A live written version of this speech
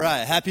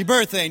Right, happy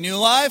birthday, New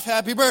Life.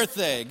 Happy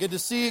birthday. Good to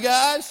see you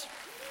guys.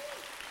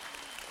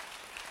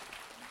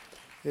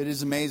 It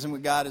is amazing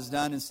what God has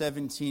done in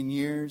 17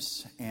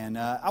 years. And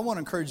I want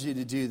to encourage you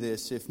to do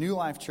this. If New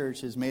Life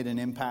Church has made an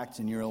impact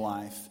in your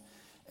life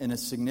in a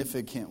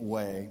significant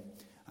way,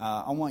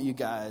 I want you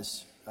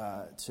guys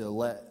to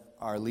let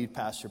our lead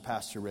pastor,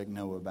 Pastor Rick,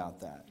 know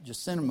about that.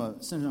 Just send him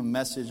a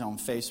message on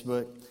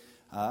Facebook.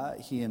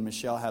 He and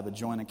Michelle have a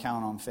joint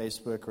account on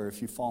Facebook, or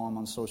if you follow them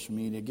on social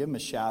media, give them a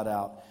shout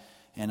out.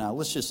 And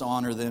let's just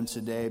honor them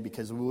today,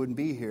 because we wouldn't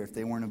be here if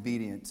they weren't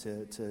obedient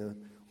to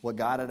what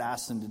God had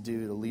asked them to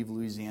do, to leave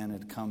Louisiana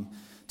to come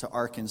to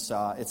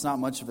Arkansas. It's not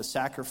much of a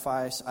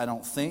sacrifice, I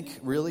don't think,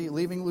 really,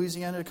 leaving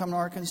Louisiana to come to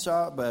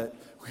Arkansas, but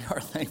we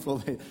are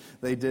thankful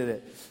they did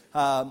it.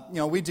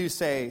 We do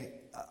say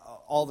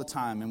all the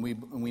time, and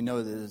we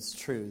know that it's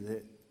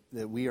true,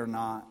 that we are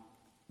not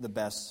the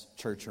best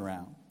church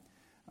around.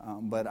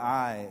 But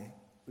I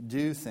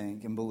do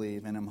think and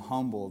believe and am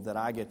humbled that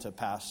I get to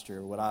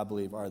pastor what I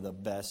believe are the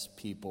best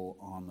people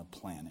on the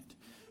planet.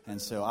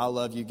 And so I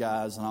love you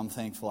guys, and I'm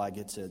thankful I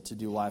get to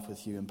do life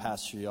with you and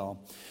pastor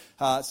y'all.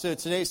 So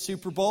today's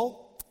Super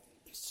Bowl,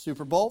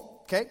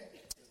 okay?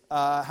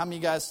 How many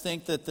of you guys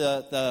think that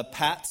the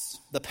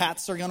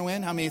Pats are going to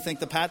win? How many of you think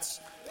the Pats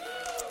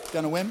are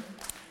going to win?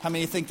 How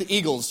many of you think the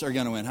Eagles are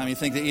going to win? How many of you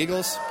think the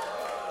Eagles?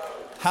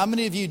 How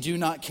many of you do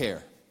not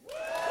care?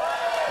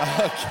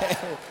 Okay,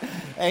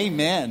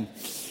 amen.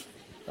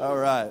 All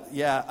right,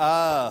 yeah.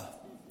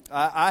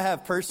 I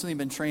have personally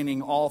been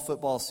training all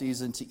football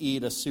season to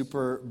eat a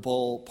Super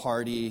Bowl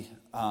party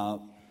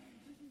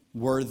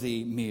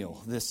worthy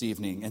meal this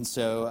evening, and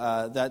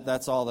so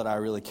that's all that I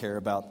really care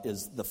about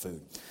is the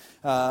food.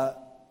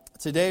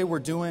 Today we're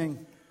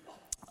doing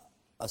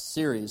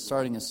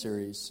starting a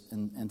series,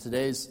 and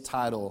today's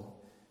title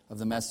of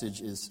the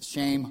message is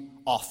 "Shame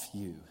Off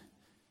You."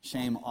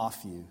 Shame off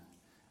you.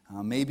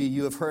 Maybe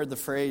you have heard the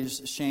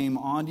phrase "shame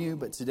on you,"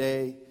 but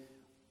today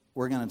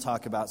we're going to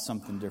talk about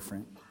something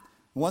different.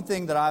 One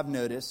thing that I've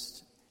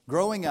noticed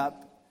growing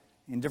up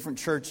in different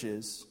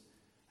churches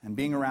and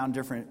being around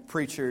different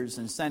preachers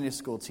and Sunday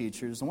school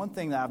teachers, the one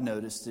thing that I've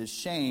noticed is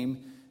shame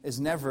is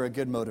never a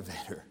good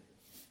motivator.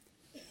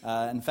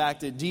 In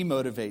fact, it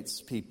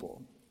demotivates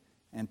people.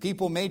 And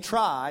people may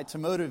try to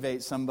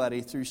motivate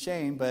somebody through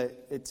shame,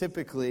 but it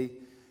typically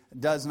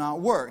does not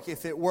work.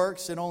 If it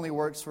works, it only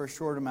works for a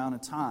short amount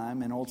of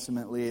time, and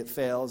ultimately it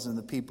fails, and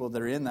the people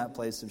that are in that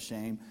place of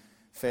shame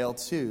fail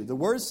too. The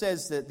word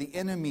says that the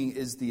enemy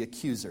is the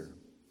accuser.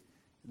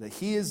 That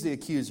he is the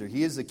accuser.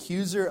 He is the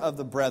accuser of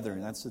the brethren.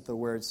 That's what the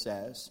word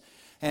says.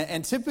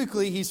 And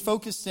typically he's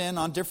focused in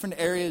on different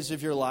areas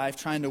of your life,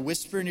 trying to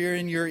whisper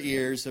in your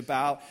ears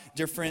about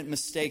different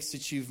mistakes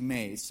that you've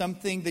made.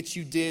 Something that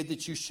you did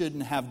that you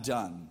shouldn't have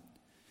done.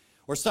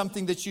 Or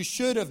something that you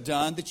should have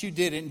done that you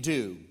didn't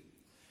do.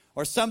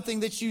 Or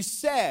something that you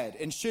said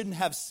and shouldn't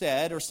have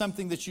said. Or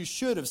something that you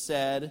should have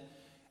said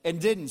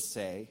and didn't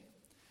say.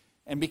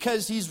 And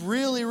because he's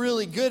really,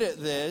 really good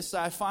at this,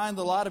 I find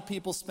a lot of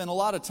people spend a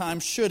lot of time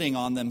shoulding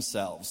on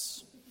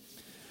themselves.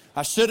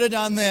 I should have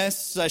done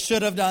this, I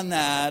should have done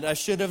that, I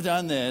should have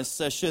done this,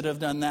 I should have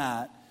done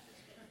that.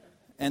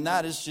 And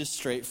that is just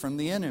straight from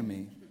the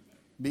enemy.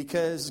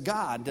 Because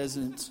God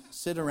doesn't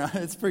sit around.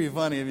 It's pretty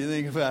funny if you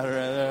think about it right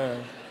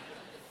there.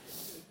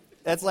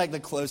 That's like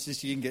the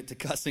closest you can get to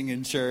cussing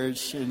in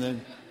church,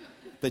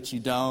 but you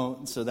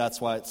don't, so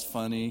that's why it's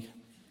funny.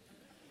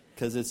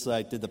 Because it's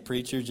like, did the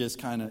preacher just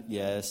kind of,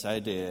 yes, I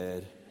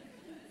did.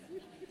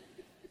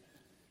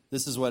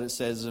 This is what it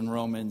says in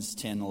Romans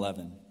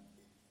 10:11.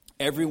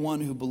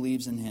 Everyone who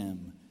believes in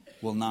him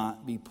will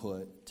not be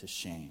put to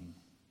shame.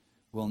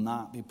 Will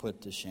not be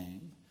put to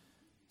shame.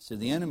 So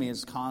the enemy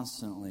is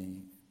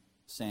constantly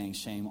saying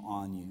shame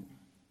on you.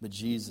 But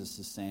Jesus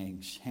is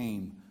saying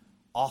shame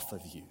off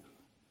of you.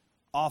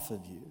 Off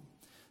of you.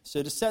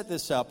 So to set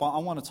this up, I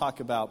want to talk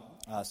about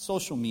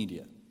social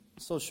media.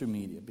 Social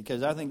media,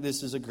 because I think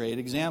this is a great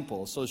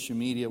example. Social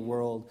media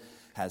world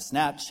has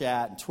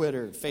Snapchat,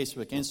 Twitter,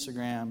 Facebook,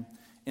 Instagram,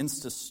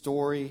 Insta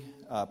Story,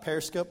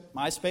 Periscope,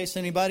 MySpace.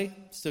 Anybody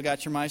still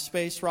got your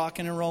MySpace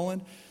rocking and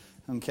rolling?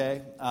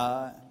 Okay,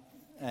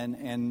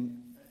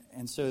 and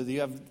so you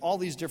have all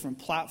these different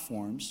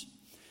platforms,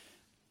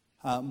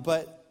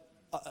 but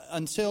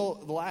until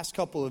the last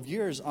couple of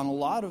years, on a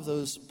lot of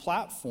those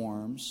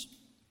platforms,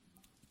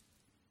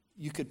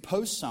 you could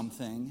post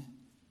something.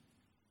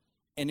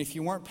 And if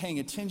you weren't paying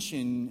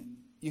attention,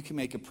 you can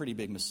make a pretty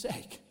big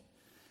mistake.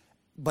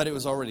 But it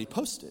was already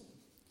posted.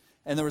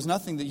 And there was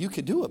nothing that you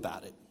could do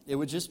about it. It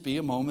would just be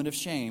a moment of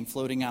shame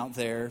floating out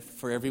there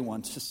for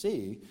everyone to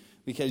see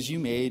because you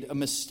made a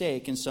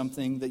mistake in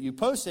something that you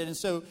posted. And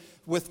so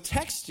with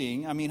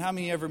texting, I mean, how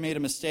many ever made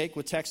a mistake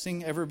with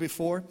texting ever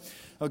before?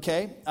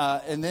 Okay.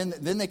 And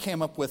then they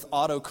came up with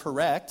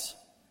autocorrect,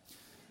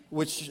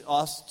 which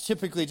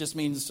typically just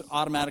means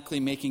automatically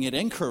making it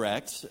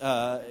incorrect.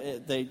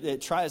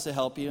 It tries to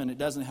help you, and it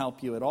doesn't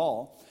help you at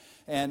all.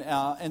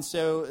 And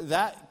so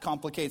that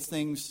complicates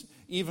things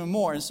even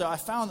more. And so I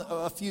found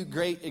a few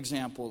great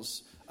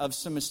examples of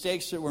some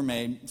mistakes that were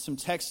made, some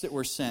texts that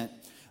were sent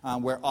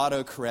where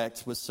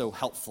autocorrect was so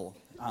helpful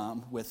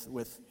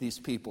with these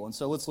people. And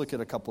so let's look at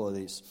a couple of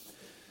these.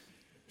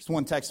 There's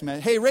one text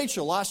message. Hey,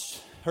 Rachel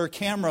lost her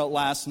camera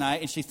last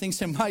night, and she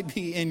thinks it might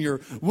be in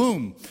your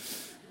womb.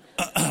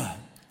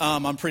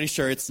 I'm pretty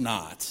sure it's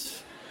not.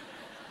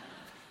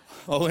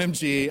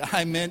 OMG,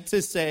 I meant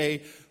to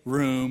say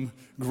room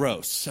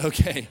gross.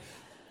 Okay,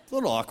 a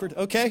little awkward.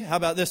 Okay, how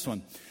about this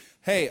one?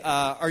 Hey,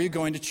 are you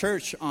going to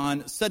church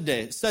on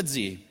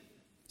Sudsy?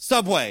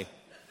 Subway.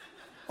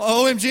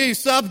 OMG,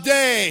 sub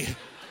day.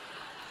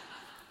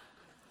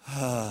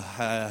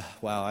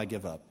 Wow, I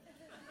give up.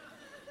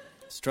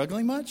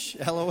 Struggling much?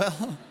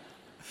 LOL.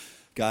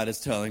 God is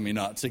telling me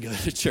not to go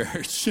to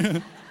church.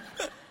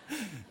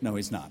 No,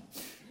 he's not.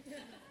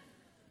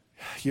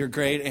 Your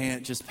great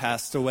aunt just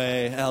passed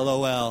away.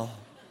 LOL.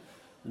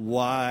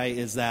 Why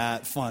is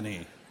that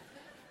funny?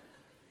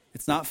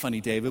 It's not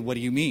funny, David. What do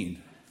you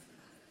mean?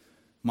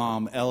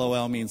 Mom,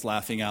 LOL means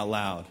laughing out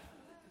loud.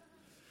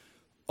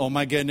 Oh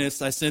my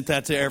goodness, I sent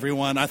that to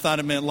everyone. I thought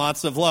it meant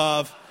lots of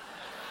love.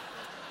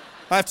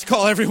 I have to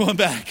call everyone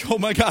back. Oh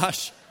my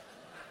gosh.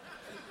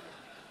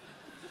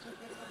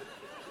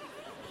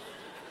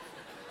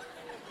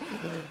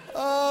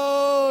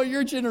 Oh,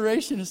 your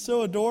generation is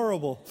so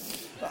adorable.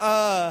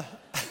 I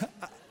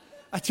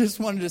just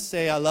wanted to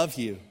say I love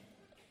you.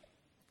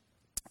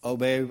 Oh,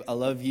 babe, I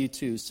love you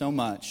too so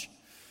much.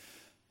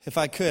 If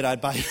I could,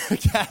 I'd buy you a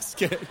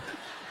casket.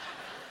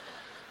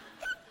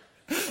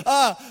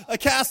 A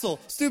castle.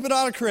 Stupid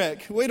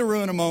autocorrect. Way to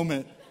ruin a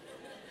moment.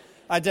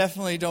 I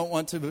definitely don't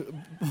want to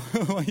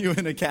want you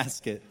in a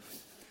casket.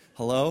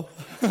 Hello?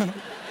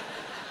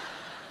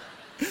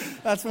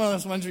 That's one of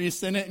those ones where you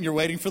send it and you're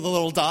waiting for the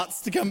little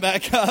dots to come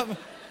back up.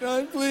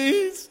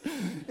 Please.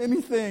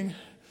 Anything.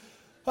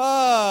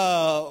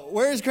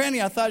 Where's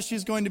Granny? I thought she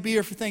was going to be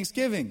here for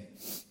Thanksgiving.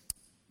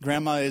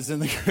 Grandma is in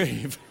the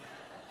grave.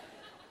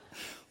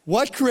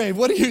 What grave?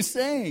 What are you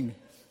saying?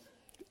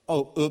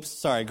 Oh, oops,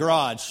 sorry,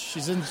 garage.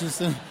 She's in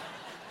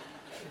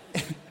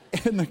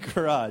the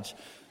garage.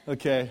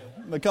 Okay,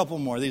 a couple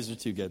more. These are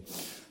too good.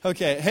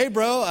 Okay, hey,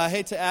 bro, I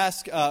hate to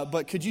ask,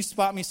 but could you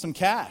spot me some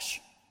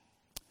cash?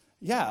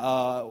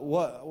 Yeah,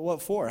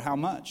 what for? How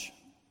much?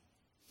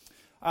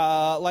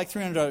 Like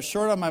 $300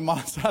 short on my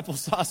mom's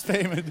applesauce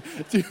payment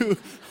due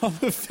on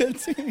the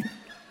 15th.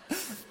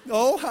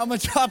 Oh, how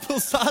much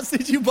applesauce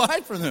did you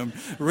buy from them?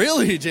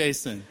 Really,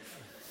 Jason?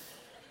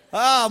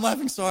 I'm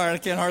laughing so hard I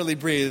can't hardly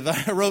breathe.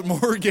 I wrote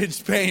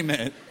mortgage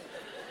payment.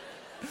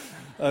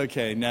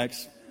 Okay,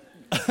 next.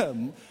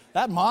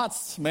 That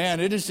Mott's, man,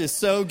 it is just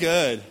so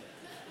good.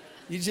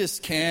 You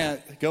just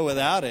can't go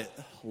without it.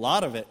 A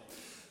lot of it.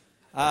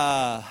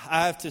 I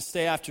have to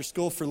stay after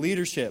school for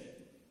leadership.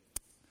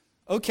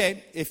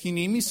 Okay, if you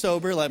need me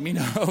sober, let me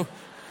know.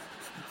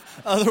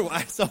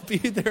 Otherwise, I'll be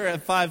there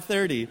at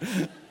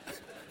 5:30.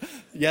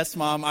 Yes,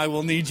 Mom, I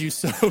will need you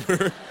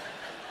sober.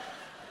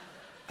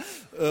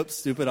 Oops,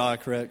 stupid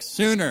autocorrect.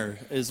 Sooner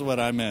is what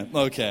I meant.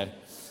 Okay.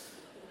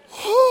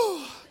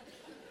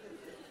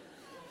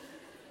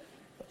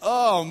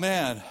 Oh,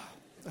 man.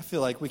 I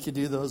feel like we could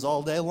do those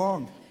all day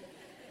long.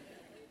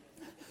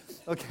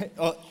 Okay.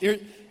 Oh,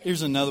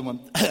 here's another one.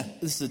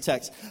 This is a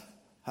text.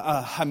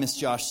 I miss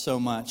Josh so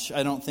much.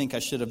 I don't think I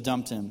should have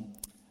dumped him.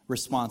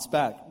 Response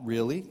back.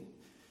 Really?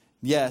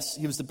 Yes,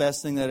 he was the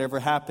best thing that ever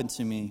happened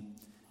to me.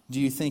 Do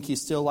you think he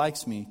still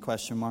likes me?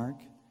 Question mark.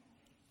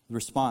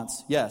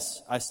 Response,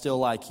 yes, I still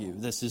like you.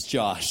 This is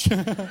Josh.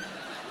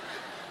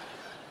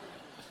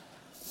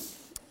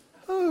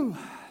 Ooh,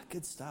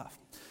 good stuff.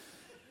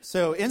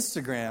 So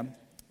Instagram,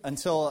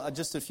 until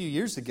just a few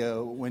years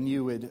ago, when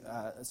you would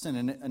send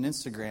an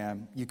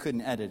Instagram, you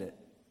couldn't edit it.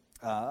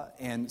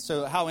 And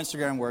so how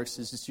Instagram works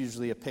is it's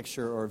usually a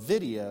picture or a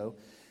video,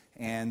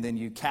 and then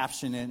you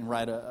caption it and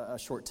write a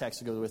short text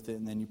to go with it,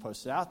 and then you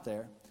post it out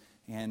there.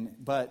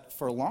 But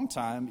for a long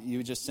time, you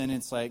would just send it,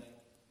 it's like,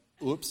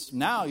 oops,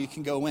 now you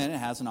can go in, it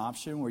has an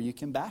option where you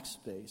can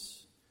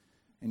backspace,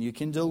 and you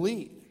can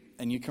delete,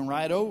 and you can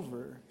write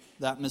over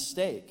that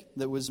mistake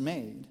that was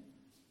made.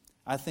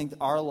 I think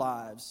our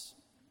lives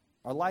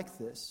are like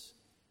this.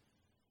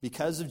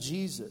 Because of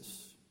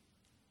Jesus,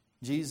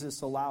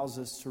 Jesus allows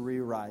us to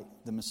rewrite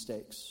the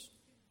mistakes,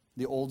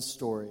 the old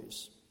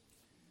stories.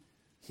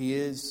 He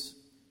is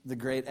the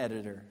great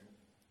editor.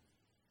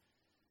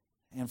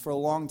 And for a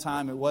long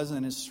time, it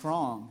wasn't as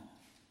strong.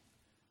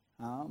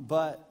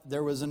 But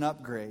there was an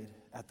upgrade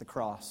at the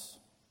cross.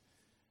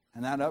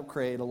 And that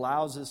upgrade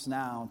allows us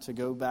now to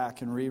go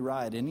back and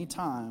rewrite.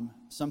 Anytime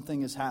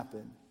something has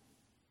happened,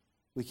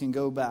 we can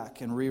go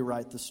back and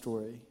rewrite the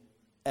story,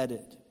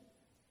 edit,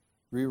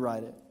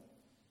 rewrite it.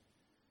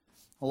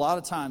 A lot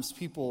of times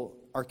people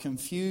are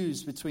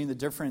confused between the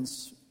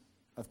difference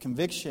of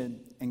conviction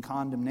and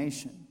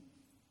condemnation.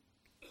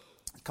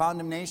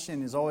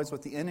 Condemnation is always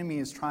what the enemy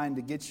is trying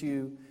to get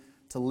you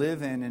to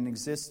live in and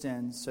exist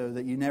in so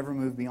that you never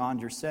move beyond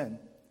your sin.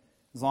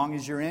 As long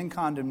as you're in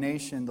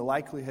condemnation, the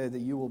likelihood that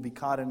you will be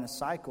caught in a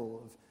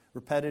cycle of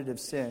repetitive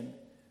sin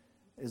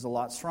is a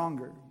lot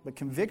stronger. But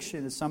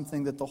conviction is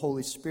something that the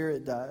Holy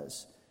Spirit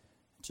does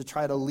to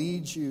try to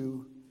lead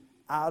you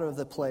out of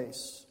the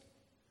place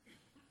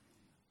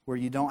where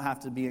you don't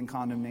have to be in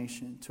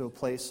condemnation, to a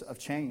place of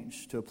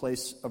change, to a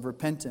place of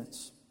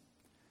repentance.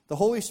 The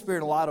Holy Spirit,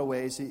 in a lot of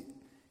ways,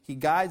 He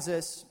guides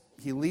us,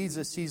 He leads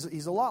us.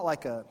 He's a lot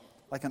like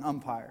an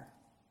umpire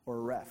or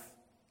a ref.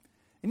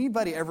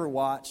 Anybody ever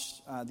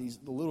watched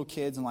the little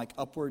kids in like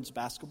upwards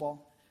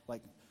basketball,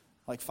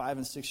 like 5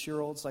 and 6 year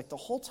olds? Like the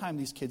whole time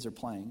these kids are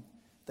playing,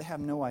 they have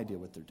no idea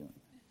what they're doing.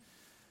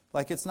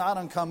 Like it's not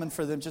uncommon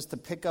for them just to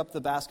pick up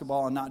the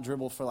basketball and not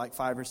dribble for like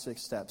 5 or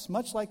 6 steps,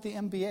 much like the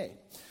NBA.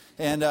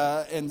 And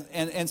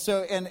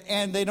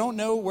they don't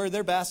know where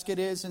their basket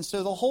is, and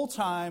so the whole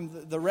time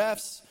the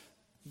refs,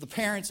 the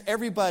parents,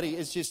 everybody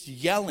is just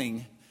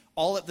yelling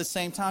all at the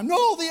same time,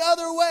 no, the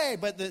other way.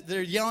 But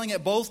they're yelling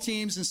at both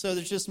teams, and so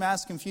there's just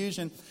mass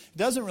confusion. It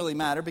doesn't really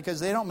matter because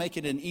they don't make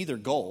it in either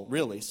goal,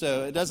 really.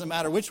 So it doesn't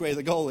matter which way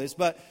the goal is.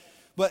 But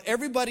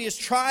everybody is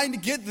trying to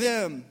get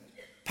them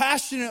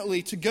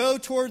passionately to go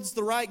towards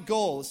the right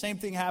goal. The same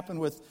thing happened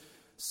with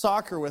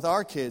soccer with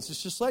our kids.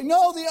 It's just like,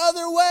 no, the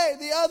other way,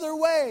 the other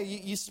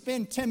way. You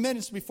spend 10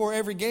 minutes before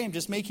every game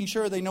just making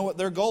sure they know what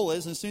their goal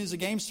is. And as soon as the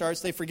game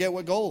starts, they forget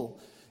what goal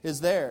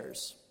is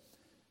theirs.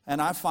 And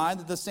I find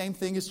that the same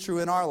thing is true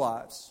in our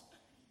lives.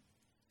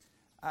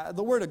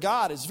 The Word of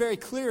God is very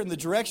clear in the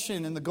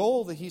direction and the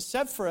goal that He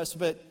set for us,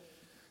 but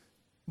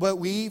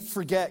we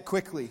forget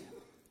quickly.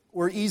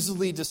 We're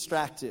easily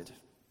distracted.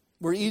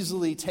 We're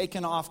easily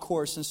taken off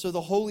course. And so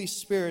the Holy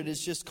Spirit is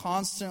just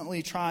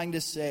constantly trying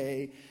to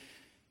say,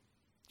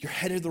 you're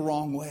headed the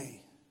wrong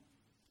way.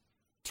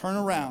 Turn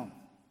around.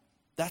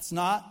 That's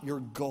not your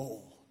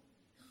goal.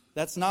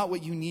 That's not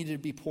what you need to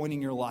be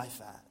pointing your life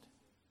at.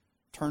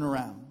 Turn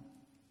around.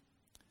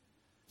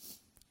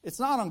 It's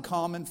not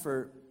uncommon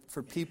for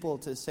people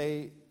to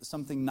say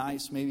something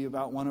nice maybe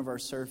about one of our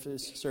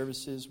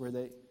services where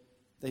they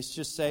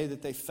just say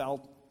that they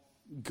felt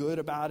good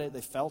about it, they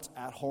felt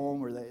at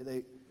home, or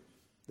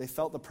they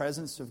felt the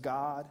presence of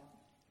God.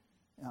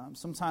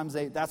 Sometimes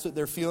that's what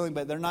they're feeling,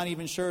 but they're not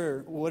even sure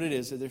what it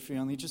is that they're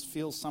feeling. They just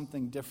feel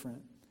something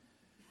different.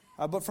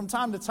 But from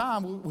time to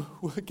time,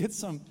 we'll get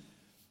some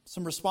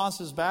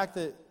responses back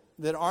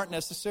that aren't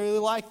necessarily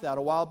like that.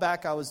 A while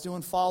back, I was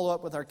doing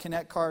follow-up with our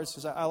Connect cards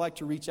because I like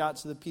to reach out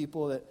to the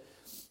people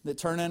that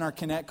turn in our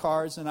Connect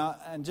cards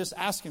and just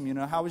ask them,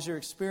 how was your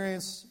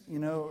experience?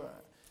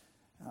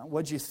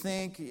 What'd you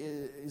think?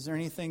 Is there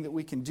anything that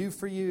we can do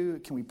for you?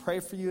 Can we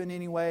pray for you in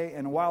any way?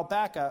 And a while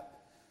back,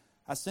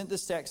 I sent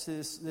this text to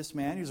this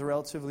man who's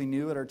relatively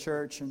new at our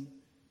church, and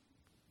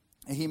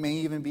he may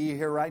even be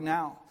here right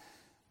now.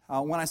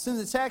 When I sent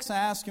the text and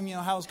I asked him,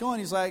 how it's going,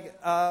 he's like,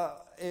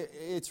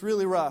 it's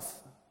really rough.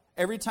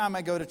 Every time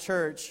I go to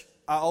church,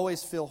 I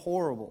always feel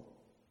horrible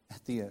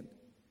at the end.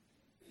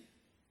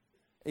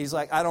 He's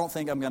like, I don't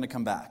think I'm going to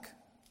come back.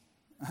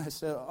 I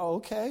said, oh,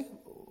 okay.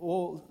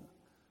 Well,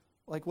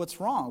 like, what's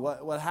wrong?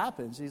 What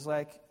happens? He's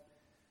like,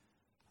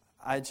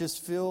 I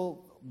just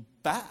feel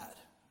bad.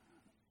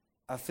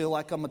 I feel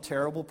like I'm a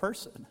terrible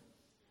person.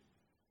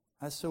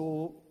 I said,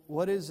 well,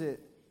 what is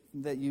it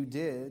that you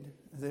did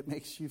that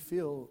makes you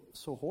feel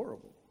so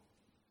horrible?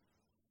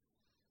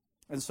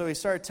 And so he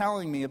started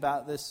telling me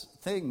about this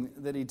thing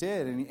that he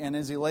did. And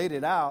as he laid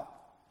it out,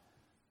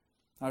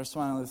 I was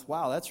smiling with,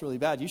 wow, that's really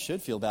bad. You should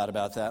feel bad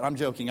about that. I'm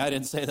joking. I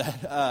didn't say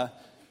that.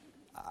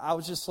 I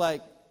was just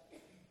like,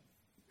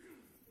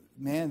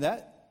 man,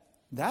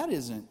 that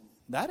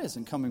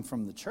isn't coming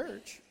from the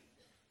church.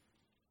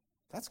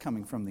 That's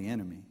coming from the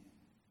enemy.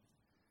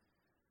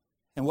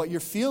 And what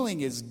you're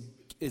feeling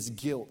is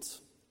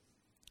guilt.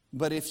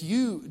 But if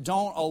you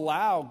don't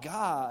allow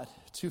God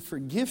to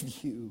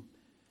forgive you,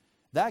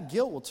 that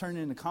guilt will turn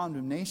into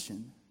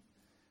condemnation.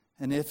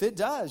 And if it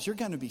does, you're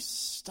going to be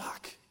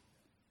stuck.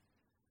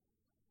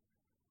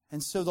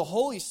 And so the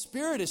Holy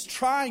Spirit is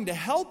trying to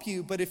help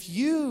you, but if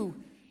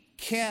you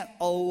can't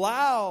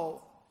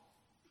allow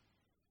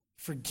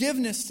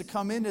forgiveness to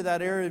come into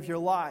that area of your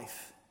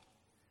life,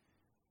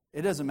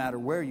 it doesn't matter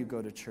where you go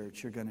to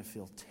church, you're going to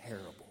feel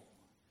terrible.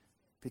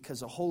 Because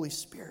the Holy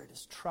Spirit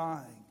is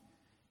trying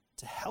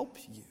to help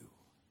you.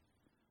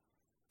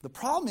 The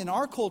problem in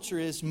our culture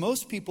is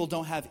most people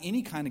don't have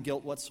any kind of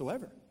guilt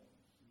whatsoever.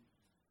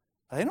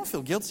 They don't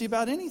feel guilty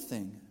about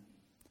anything.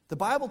 The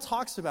Bible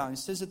talks about it. It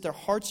says that their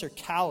hearts are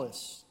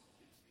callous.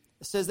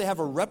 It says they have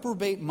a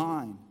reprobate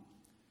mind.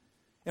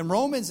 In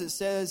Romans, it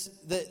says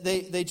that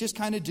they just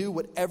kind of do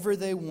whatever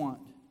they want.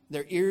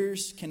 Their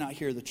ears cannot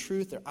hear the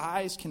truth. Their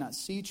eyes cannot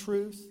see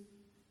truth.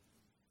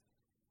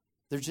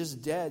 They're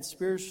just dead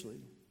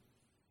spiritually.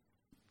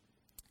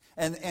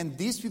 And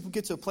these people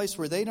get to a place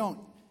where they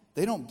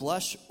don't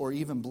blush or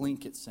even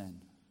blink at sin.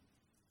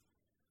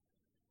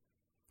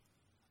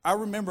 I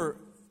remember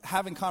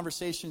having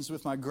conversations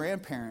with my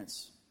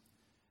grandparents,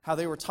 how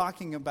they were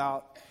talking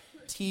about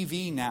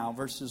TV now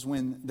versus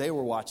when they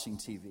were watching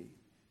TV.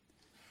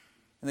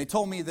 And they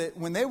told me that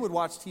when they would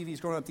watch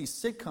TVs growing up, these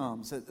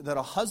sitcoms, that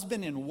a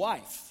husband and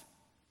wife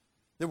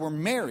that were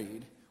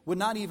married would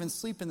not even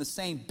sleep in the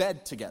same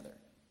bed together.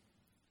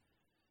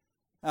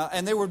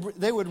 And they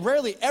would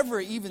rarely ever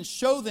even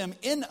show them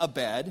in a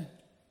bed.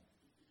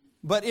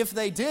 But if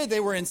they did, they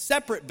were in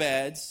separate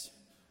beds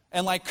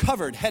and like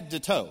covered head to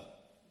toe.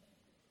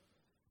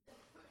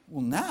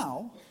 Well,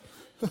 now,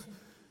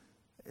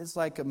 it's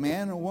like a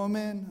man or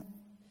woman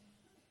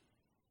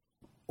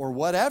or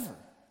whatever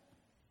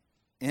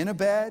in a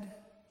bed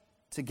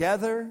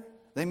together.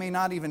 They may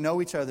not even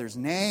know each other's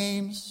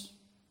names.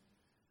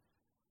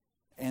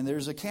 And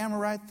there's a camera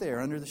right there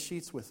under the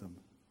sheets with them.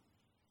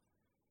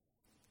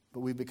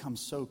 But we become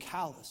so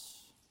callous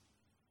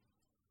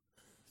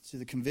to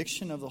the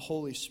conviction of the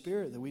Holy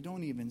Spirit that we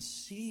don't even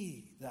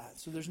see that.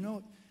 So there's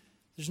no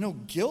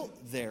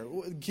guilt there.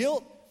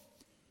 Guilt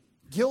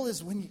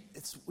is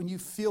when you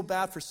feel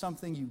bad for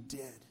something you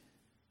did.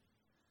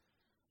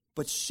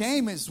 But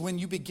shame is when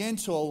you begin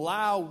to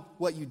allow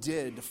what you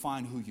did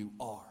define who you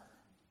are.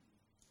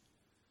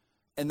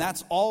 And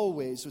that's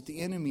always what the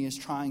enemy is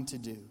trying to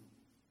do.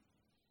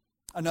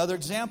 Another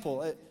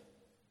example,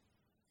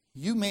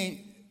 you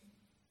may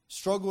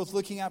struggle with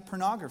looking at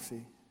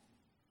pornography.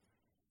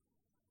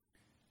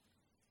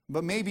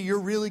 But maybe you're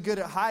really good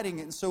at hiding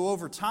it, and so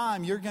over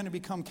time you're going to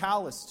become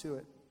callous to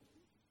it,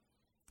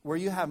 where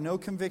you have no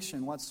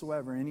conviction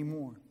whatsoever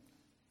anymore.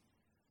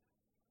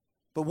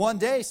 But one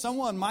day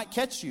someone might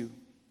catch you,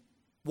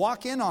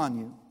 walk in on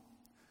you.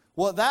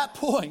 Well, at that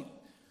point,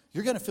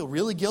 you're going to feel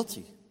really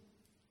guilty.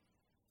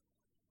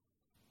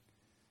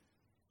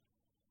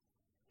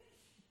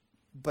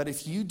 But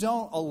if you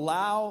don't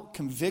allow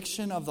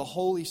conviction of the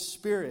Holy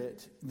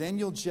Spirit, then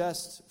you'll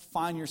just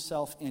find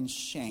yourself in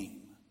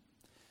shame.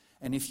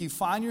 And if you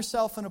find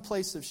yourself in a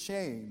place of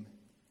shame,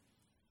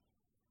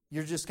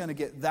 you're just going to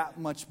get that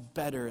much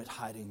better at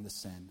hiding the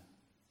sin.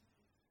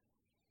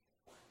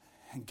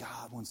 And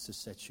God wants to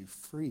set you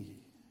free.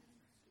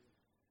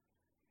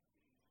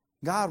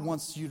 God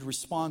wants you to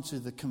respond to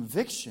the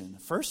conviction,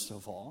 first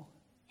of all.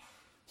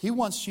 He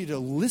wants you to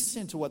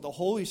listen to what the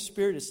Holy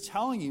Spirit is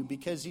telling you,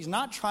 because He's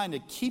not trying to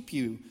keep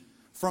you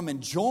from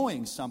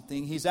enjoying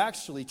something. He's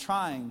actually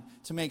trying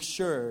to make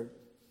sure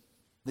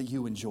that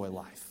you enjoy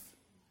life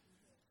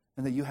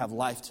and that you have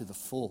life to the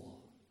full.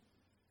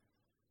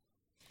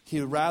 He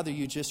would rather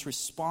you just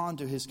respond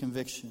to His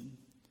conviction.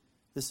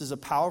 This is a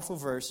powerful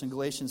verse in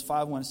Galatians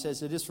 5:1. It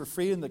says, "It is for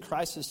freedom that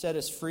Christ has set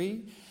us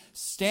free.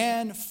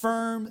 Stand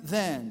firm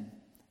then,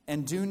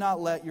 and do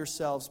not let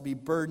yourselves be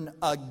burdened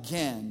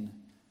again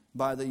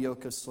by the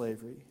yoke of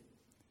slavery."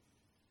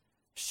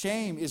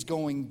 Shame is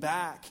going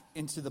back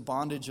into the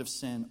bondage of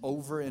sin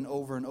over and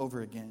over and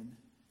over again.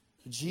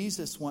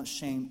 Jesus wants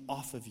shame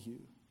off of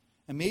you.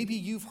 And maybe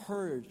you've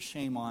heard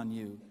shame on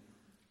you.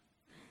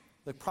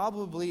 Like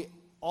probably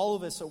all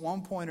of us at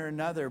one point or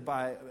another,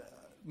 by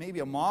maybe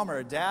a mom or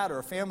a dad or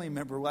a family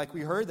member, like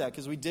we heard that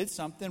because we did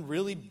something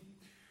really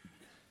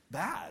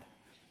bad.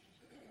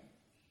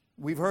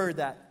 We've heard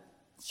that,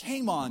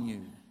 shame on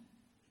you.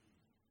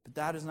 But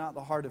that is not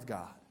the heart of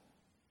God.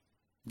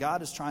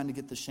 God is trying to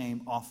get the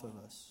shame off of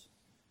us.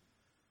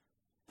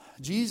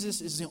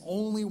 Jesus is the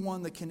only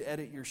one that can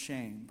edit your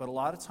shame, but a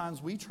lot of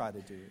times we try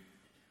to do it.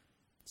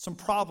 Some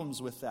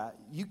problems with that.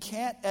 You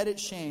can't edit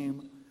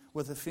shame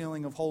with a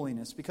feeling of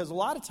holiness, because a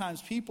lot of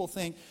times people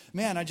think,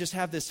 man, I just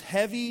have this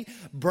heavy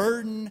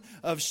burden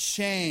of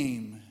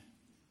shame.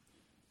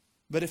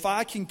 But if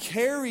I can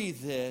carry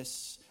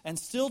this and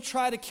still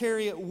try to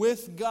carry it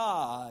with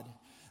God,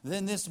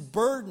 then this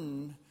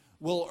burden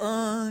will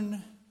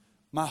earn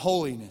my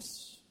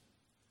holiness.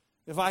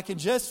 If I can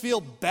just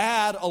feel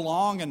bad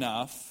long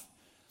enough,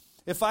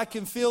 if I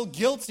can feel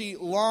guilty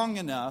long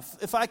enough,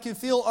 if I can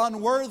feel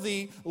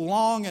unworthy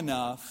long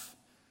enough,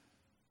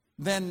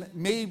 then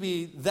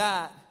maybe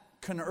that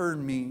can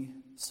earn me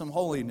some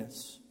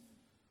holiness.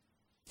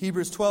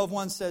 Hebrews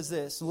 12:1 says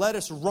this, "Let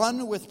us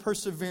run with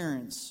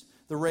perseverance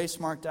the race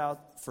marked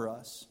out for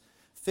us,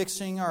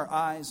 fixing our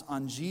eyes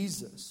on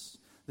Jesus,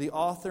 the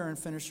author and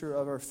finisher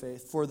of our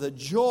faith. For the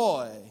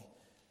joy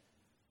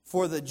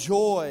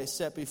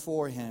set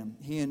before Him,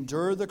 He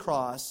endured the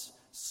cross,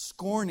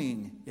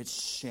 scorning its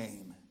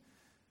shame."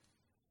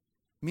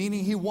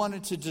 Meaning He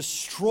wanted to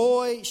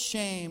destroy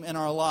shame in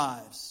our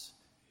lives.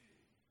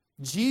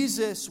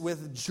 Jesus,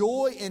 with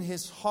joy in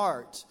His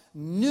heart,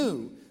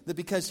 knew that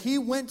because He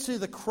went to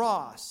the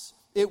cross,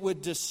 it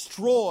would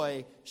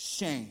destroy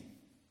shame.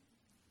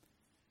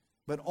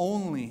 But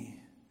only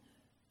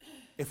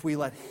if we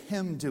let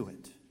Him do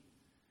it.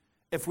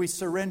 If we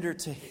surrender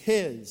to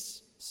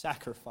His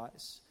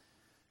sacrifice.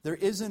 There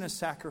isn't a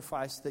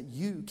sacrifice that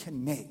you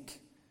can make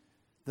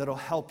that'll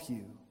help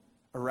you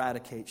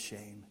eradicate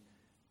shame.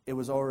 It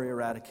was already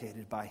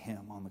eradicated by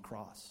Him on the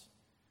cross.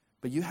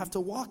 But you have to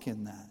walk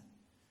in that.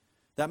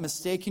 That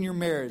mistake in your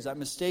marriage, that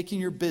mistake in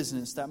your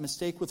business, that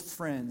mistake with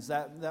friends,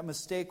 that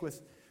mistake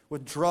with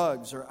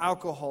drugs or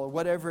alcohol or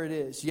whatever it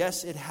is.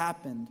 Yes, it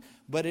happened,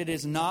 but it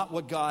is not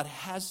what God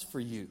has for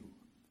you.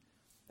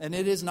 And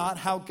it is not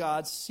how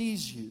God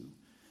sees you.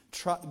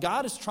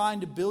 God is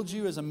trying to build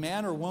you as a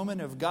man or woman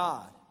of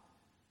God.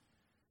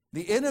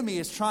 The enemy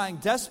is trying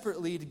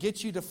desperately to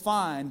get you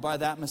defined by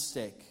that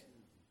mistake.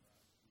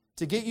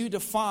 To get you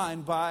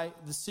defined by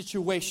the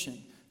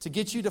situation. to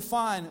get you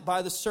defined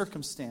by the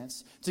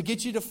circumstance, to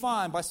get you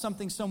defined by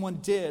something someone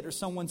did or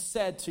someone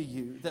said to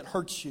you that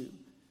hurts you.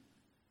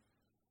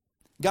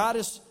 God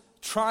is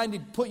trying to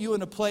put you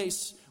in a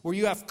place where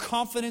you have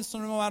confidence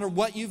no matter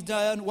what you've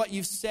done, what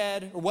you've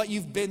said, or what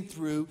you've been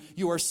through,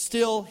 you are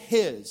still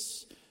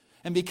His.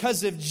 And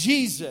because of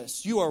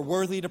Jesus, you are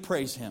worthy to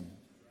praise Him.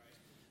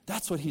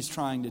 That's what He's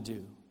trying to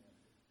do.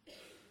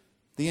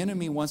 The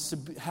enemy wants to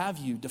have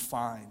you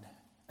defined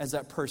as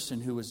that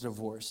person who was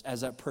divorced,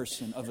 as that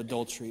person of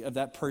adultery, of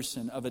that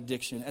person of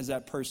addiction, as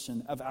that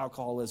person of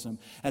alcoholism,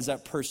 as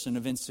that person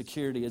of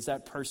insecurity, as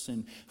that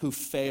person who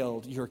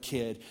failed your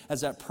kid,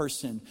 as that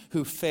person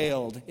who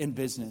failed in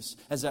business,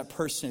 as that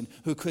person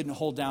who couldn't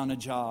hold down a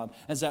job,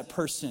 as that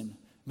person.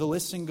 The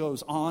listing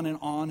goes on and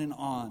on and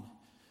on.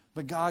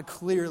 But God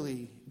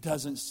clearly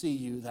doesn't see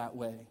you that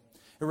way.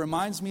 It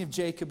reminds me of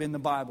Jacob in the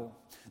Bible.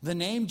 The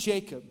name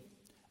Jacob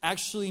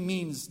actually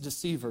means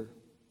deceiver.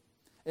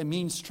 It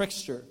means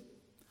trickster.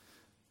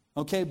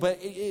 Okay,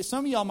 but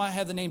some of y'all might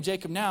have the name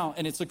Jacob now,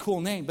 and it's a cool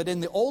name. But in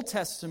the Old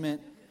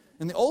Testament,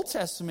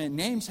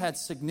 names had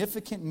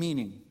significant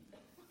meaning.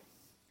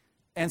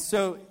 And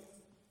so,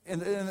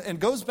 and it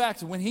goes back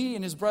to when he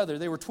and his brother,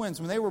 they were twins.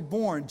 When they were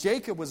born,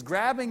 Jacob was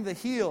grabbing the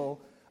heel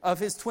of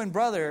his twin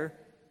brother,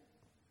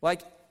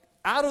 like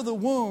out of the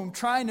womb,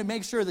 trying to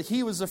make sure that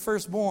he was the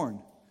firstborn.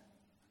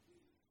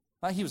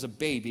 Well, he was a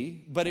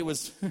baby, but it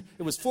was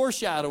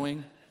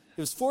foreshadowing.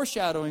 It was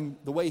foreshadowing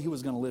the way he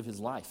was going to live his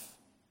life.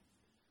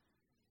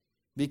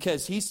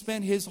 Because he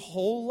spent his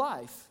whole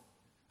life.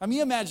 I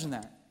mean, imagine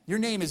that. Your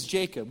name is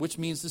Jacob, which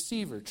means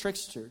deceiver,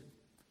 trickster,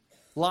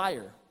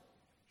 liar.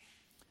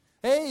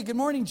 Hey, good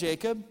morning,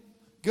 Jacob.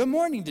 Good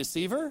morning,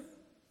 deceiver.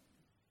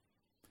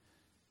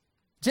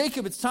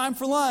 Jacob, it's time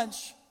for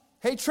lunch.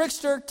 Hey,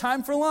 trickster,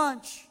 time for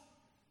lunch.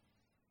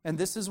 And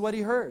this is what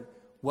he heard.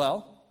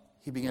 Well,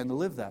 he began to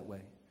live that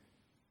way.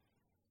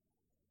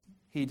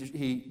 He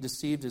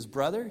deceived his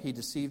brother. He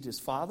deceived his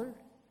father.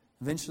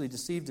 Eventually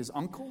deceived his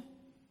uncle.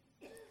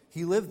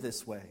 He lived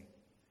this way.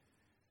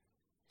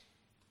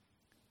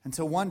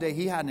 Until one day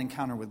he had an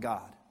encounter with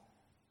God.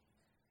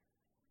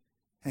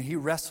 And he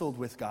wrestled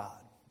with God.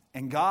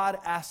 And God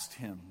asked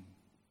him,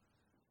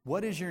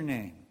 "What is your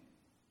name?"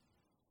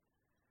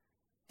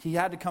 He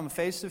had to come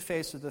face to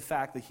face with the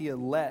fact that he had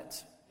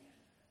let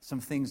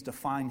some things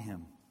define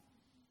him.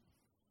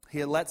 He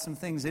had let some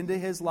things into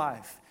his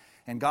life.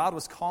 And God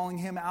was calling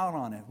him out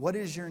on it. "What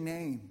is your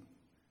name?"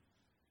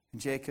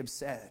 And Jacob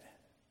said,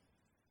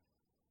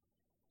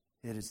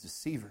 "It is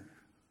deceiver.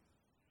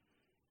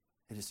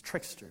 It is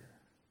trickster.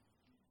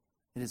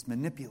 It is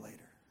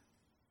manipulator."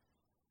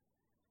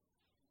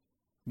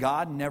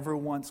 God never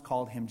once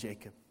called him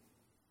Jacob.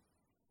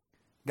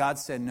 God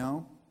said,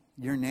 "No,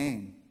 your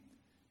name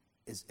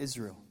is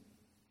Israel,"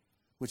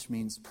 which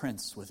means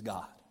prince with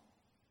God.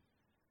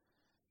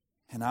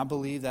 And I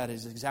believe that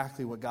is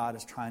exactly what God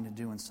is trying to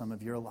do in some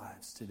of your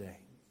lives today.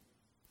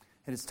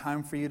 It is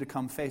time for you to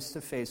come face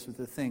to face with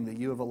the thing that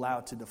you have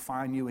allowed to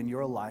define you in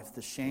your life,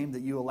 the shame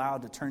that you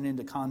allowed to turn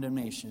into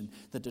condemnation,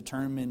 that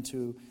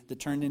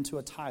turned into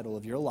a title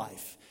of your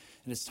life.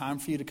 And it's time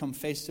for you to come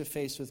face to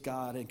face with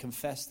God and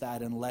confess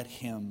that and let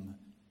Him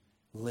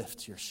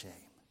lift your shame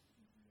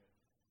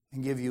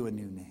and give you a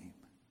new name.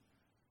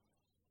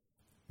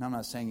 Now, I'm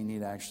not saying you need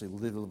to actually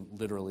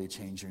literally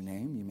change your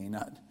name. You may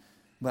not.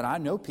 But I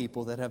know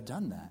people that have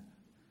done that.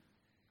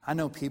 I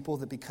know people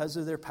that because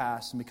of their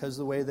past and because of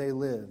the way they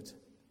lived,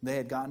 they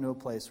had gotten to a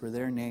place where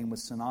their name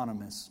was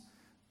synonymous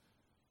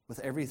with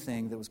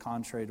everything that was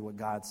contrary to what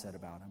God said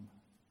about them.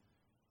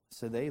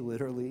 So they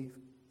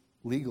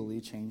legally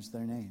changed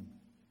their name.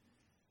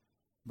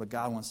 But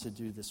God wants to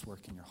do this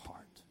work in your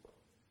heart.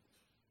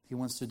 He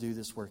wants to do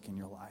this work in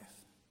your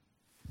life.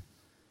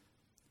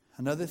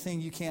 Another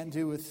thing you can't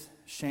do with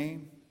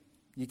shame,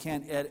 you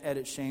can't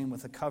edit shame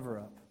with a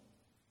cover-up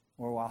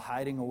or while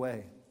hiding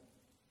away.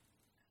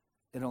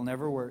 It'll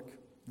never work.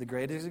 The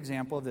greatest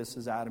example of this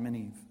is Adam and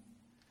Eve.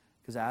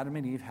 Because Adam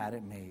and Eve had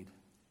it made.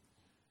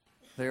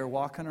 They were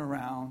walking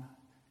around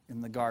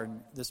in the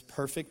garden, this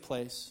perfect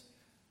place,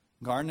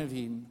 Garden of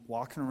Eden,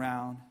 walking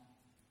around,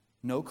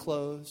 no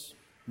clothes,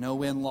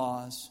 no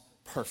in-laws,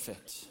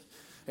 perfect.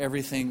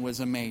 Everything was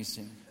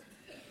amazing.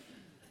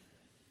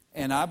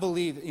 And I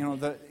believe,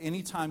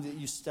 anytime that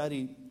you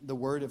study the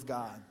Word of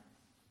God,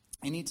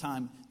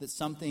 anytime that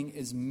something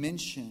is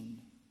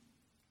mentioned,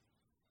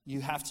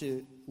 you have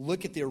to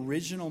look at the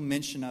original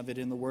mention of it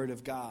in the Word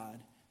of God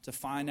to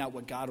find out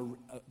what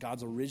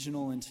God's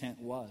original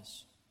intent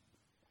was.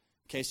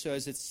 Okay, so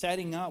as it's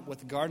setting up what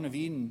the Garden of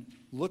Eden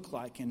looked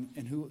like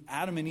and who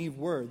Adam and Eve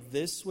were,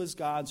 this was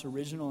God's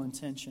original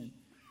intention.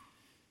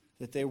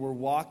 That they were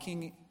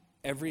walking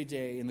every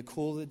day in the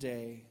cool of the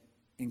day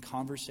in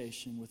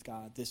conversation with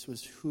God. This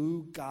was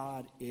who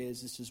God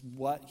is. This is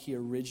what He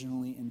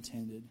originally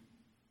intended.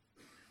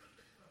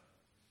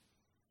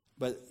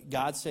 But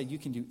God said, you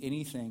can do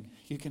anything.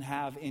 You can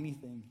have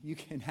anything. You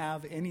can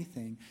have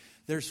anything.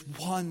 There's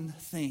one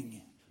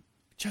thing,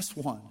 just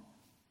one,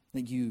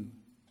 that you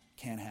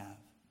can't have.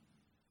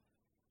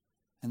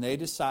 And they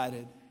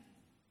decided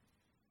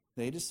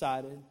they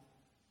decided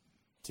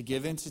to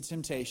give in to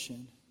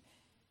temptation.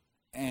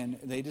 And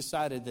they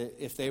decided that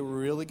if they were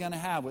really going to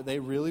have what they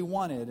really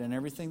wanted and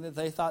everything that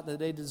they thought that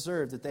they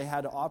deserved, that they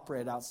had to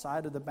operate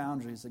outside of the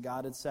boundaries that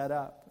God had set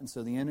up. And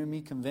so the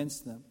enemy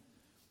convinced them.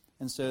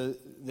 And so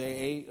they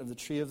ate of the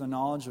tree of the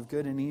knowledge of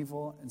good and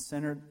evil, and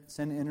sin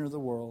entered the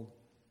world.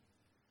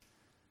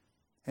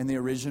 And the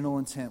original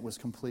intent was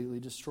completely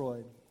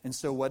destroyed. And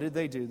so what did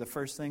they do? The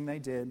first thing they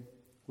did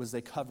was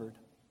they covered.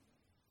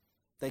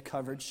 They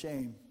covered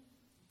shame.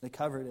 They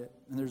covered it.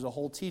 And there's a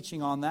whole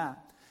teaching on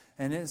that.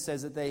 And it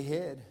says that they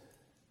hid.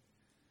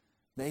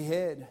 They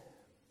hid.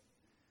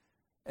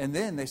 And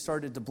then they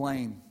started to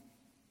blame.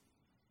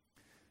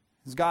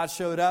 As God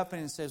showed up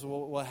and it says,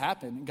 well, what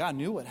happened? And God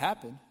knew what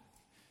happened.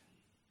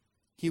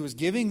 He was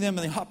giving them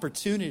the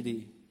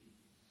opportunity.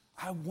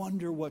 I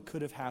wonder what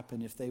could have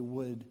happened if they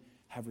would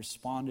have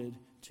responded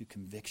to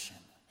conviction.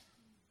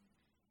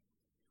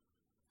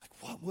 Like,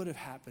 what would have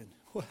happened?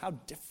 How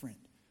different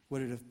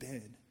would it have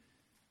been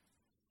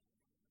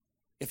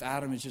if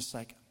Adam is just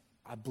like,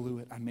 I blew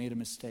it, I made a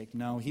mistake.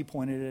 No, he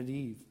pointed at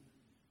Eve.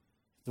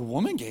 The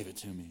woman gave it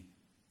to me.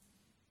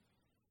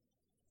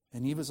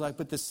 And Eve was like,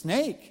 but the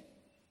snake,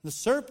 the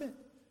serpent,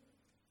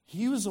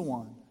 he was the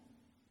one.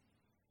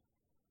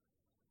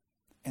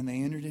 And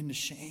they entered into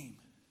shame.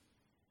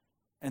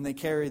 And they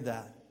carried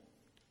that.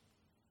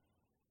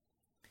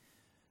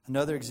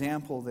 Another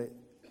example that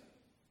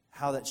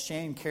how that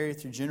shame carried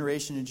through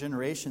generation to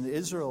generation. The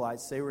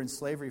Israelites, they were in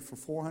slavery for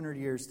 400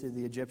 years to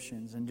the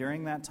Egyptians. And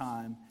during that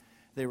time,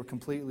 they were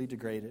completely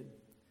degraded.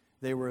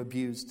 They were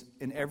abused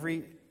in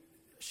every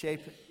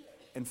shape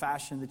and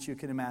fashion that you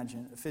can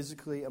imagine.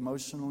 Physically,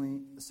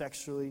 emotionally,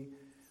 sexually.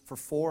 For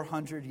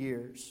 400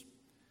 years,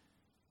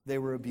 they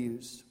were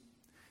abused.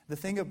 The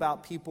thing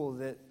about people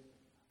that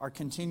are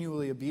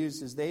continually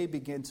abused is they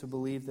begin to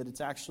believe that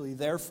it's actually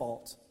their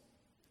fault.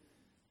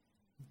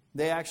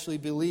 They actually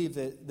believe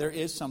that there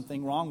is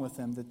something wrong with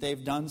them, that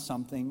they've done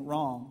something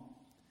wrong.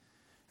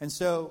 And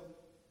so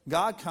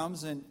God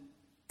comes and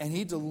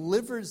He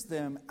delivers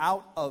them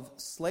out of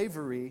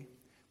slavery,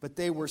 but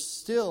they were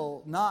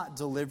still not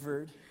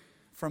delivered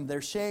from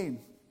their shame.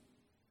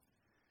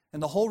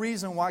 And the whole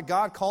reason why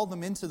God called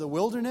them into the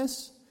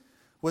wilderness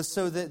was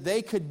so that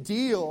they could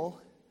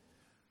deal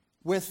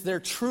with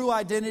their true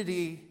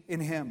identity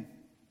in Him.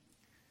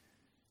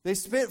 They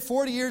spent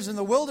 40 years in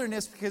the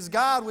wilderness because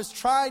God was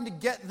trying to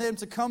get them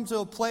to come to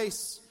a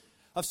place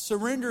of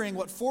surrendering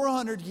what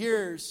 400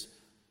 years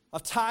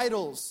of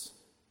titles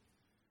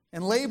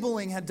and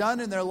labeling had done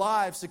in their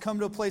lives, to come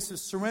to a place of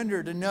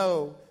surrender, to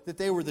know that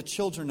they were the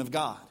children of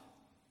God.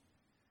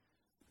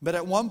 But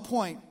at one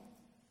point,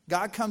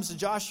 God comes to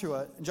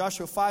Joshua, and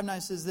Joshua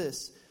 5:9 says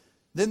this,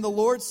 "Then the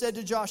Lord said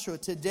to Joshua,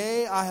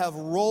 'Today I have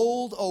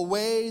rolled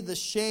away the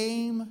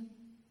shame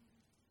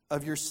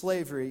of your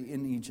slavery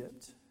in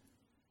Egypt.'"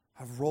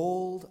 I've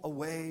rolled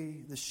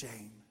away the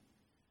shame.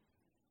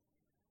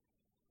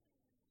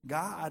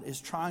 God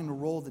is trying to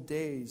roll the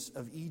days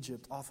of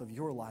Egypt off of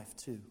your life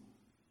too.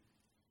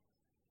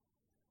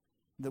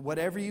 That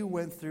whatever you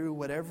went through,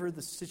 whatever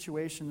the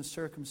situation, the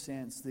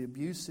circumstance, the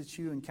abuse that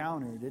you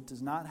encountered, it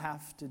does not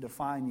have to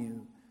define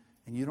you,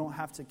 and you don't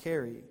have to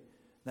carry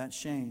that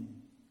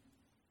shame.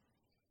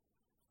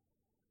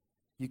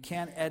 You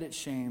can't edit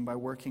shame by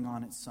working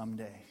on it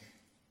someday.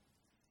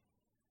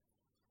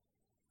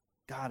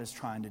 God is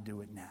trying to do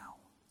it now.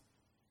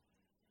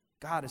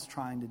 God is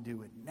trying to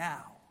do it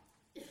now.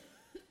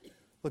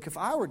 Look, if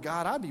I were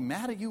God, I'd be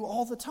mad at you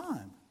all the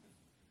time.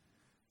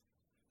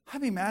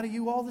 I'd be mad at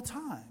you all the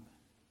time.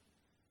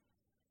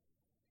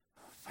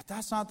 But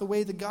that's not the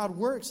way that God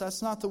works.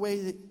 That's not the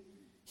way that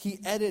He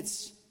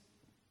edits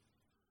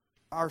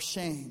our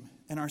shame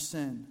and our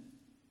sin.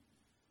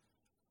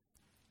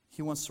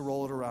 He wants to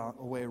roll it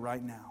away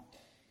right now.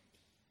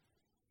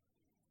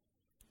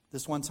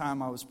 This one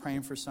time I was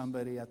praying for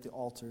somebody at the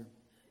altar.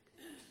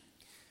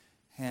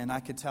 And I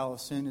could tell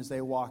as soon as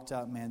they walked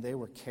up, man, they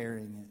were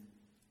carrying it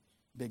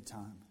big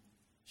time.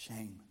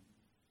 Shame.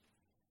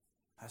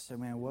 I said,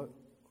 man, what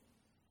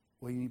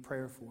do you need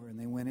prayer for? And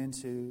they went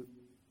into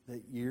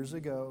that years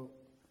ago,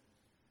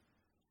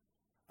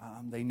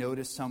 they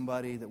noticed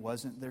somebody that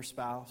wasn't their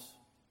spouse.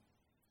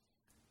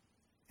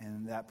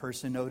 And that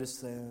person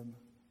noticed them.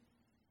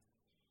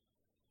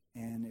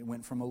 And it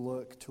went from a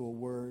look to a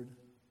word.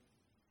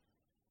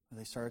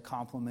 They started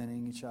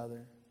complimenting each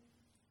other.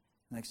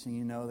 Next thing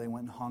you know, they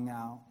went and hung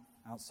out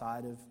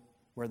outside of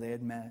where they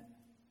had met.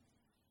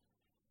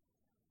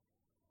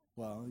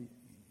 Well,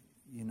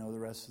 you know the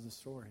rest of the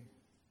story.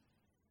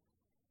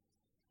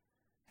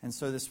 And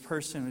so this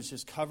person was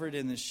just covered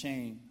in this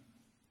shame.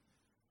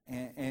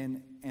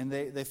 And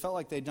they felt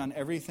like they'd done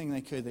everything they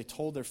could. They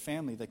told their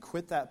family. They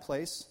quit that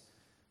place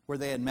where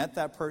they had met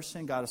that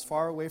person, got as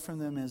far away from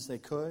them as they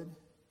could.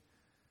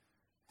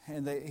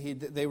 And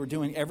they were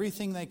doing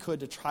everything they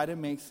could to try to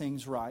make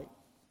things right.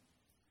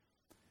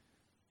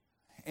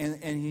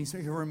 And he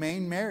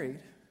remained married.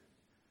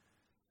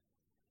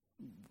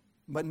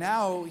 But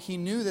now he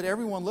knew that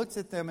everyone looked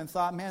at them and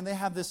thought, man, they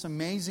have this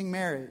amazing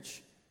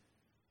marriage.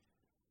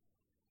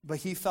 But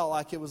he felt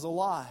like it was a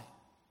lie.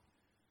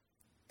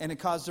 And it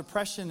caused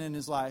depression in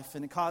his life.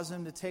 And it caused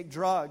him to take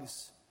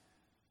drugs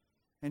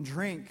and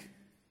drink.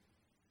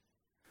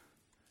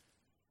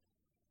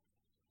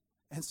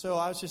 And so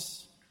I was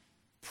just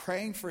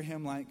praying for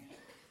him like,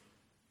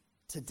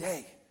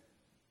 today.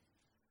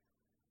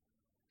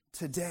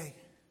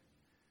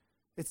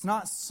 It's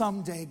not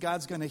someday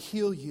God's going to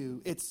heal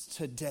you. It's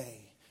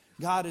today.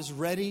 God is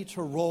ready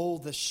to roll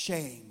the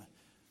shame.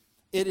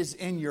 It is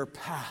in your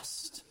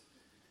past.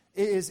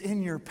 It is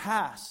in your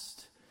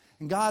past.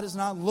 And God is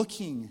not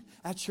looking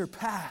at your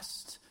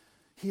past.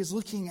 He is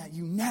looking at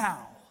you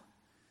now.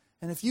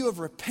 And if you have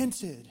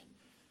repented,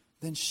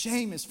 then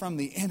shame is from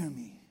the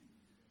enemy.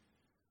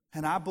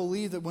 And I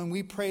believe that when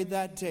we prayed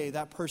that day,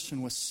 that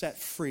person was set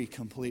free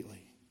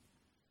completely.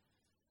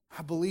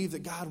 I believe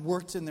that God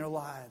worked in their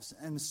lives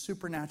in a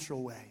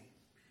supernatural way.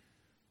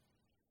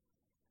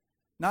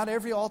 Not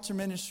every altar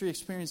ministry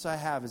experience I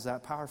have is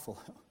that powerful.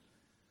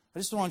 I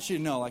just want you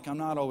to know, I'm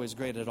not always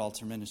great at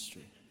altar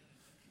ministry.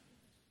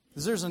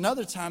 Because there's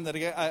another time that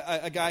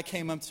a guy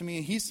came up to me,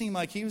 and he seemed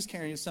like he was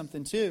carrying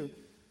something too.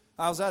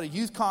 I was at a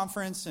youth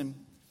conference, and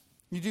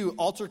you do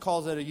altar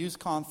calls at a youth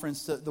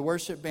conference. The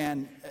worship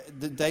band,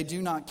 they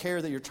do not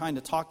care that you're trying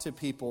to talk to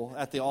people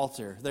at the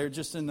altar. They're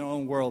just in their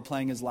own world,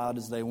 playing as loud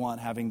as they want,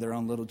 having their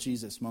own little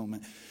Jesus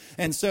moment.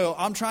 And so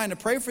I'm trying to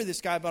pray for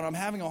this guy, but I'm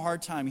having a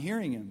hard time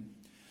hearing him.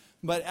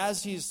 But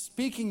as he's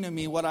speaking to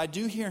me, what I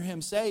do hear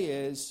him say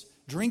is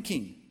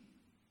drinking.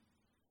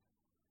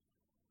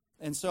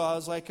 And so I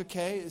was like,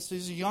 okay, so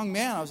he's a young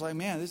man. I was like,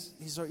 man,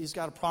 he's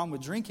got a problem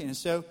with drinking. And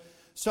so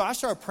I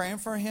started praying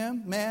for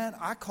him. Man,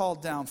 I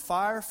called down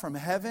fire from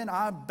heaven.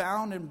 I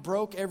bound and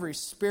broke every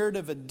spirit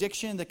of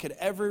addiction that could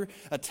ever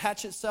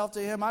attach itself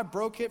to him. I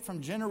broke it from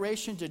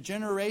generation to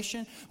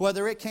generation,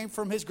 whether it came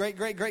from his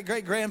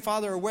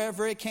great-great-great-great-grandfather or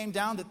wherever it came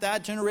down,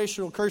 that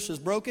generational curse is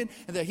broken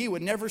and that he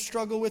would never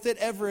struggle with it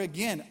ever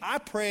again. I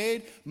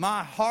prayed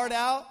my heart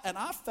out, and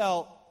I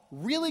felt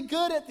really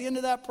good at the end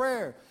of that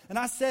prayer. And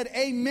I said,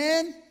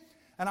 amen.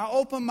 And I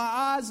opened my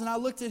eyes, and I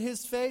looked at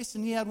his face,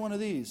 and he had one of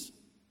these.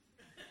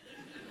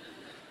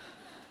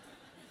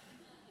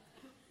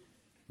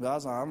 But I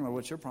was like, I don't know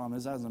what your problem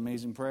is. That was an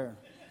amazing prayer.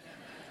 I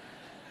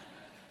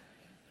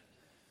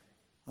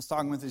was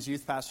talking with his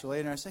youth pastor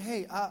later, and I said,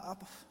 hey, I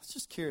was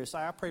just curious.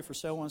 I prayed for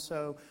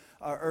so-and-so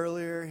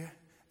earlier,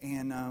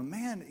 and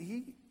man,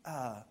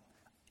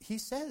 he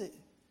said it.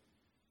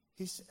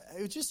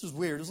 It just was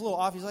weird. It was a little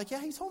off. He's like,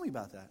 yeah, he told me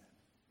about that.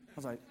 I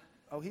was like,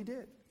 oh, he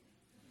did?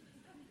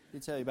 He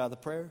tell you about the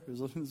prayer? It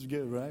was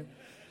good, right?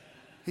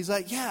 He's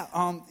like, yeah,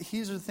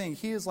 here's the thing.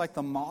 He is like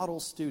the model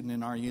student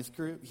in our youth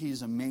group.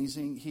 He's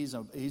amazing. He's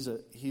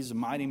a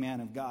mighty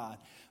man of God.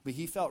 But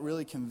he felt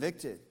really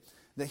convicted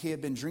that he had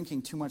been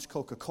drinking too much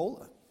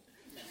Coca-Cola.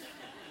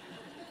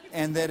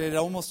 And that it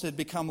almost had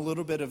become a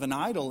little bit of an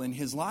idol in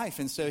his life.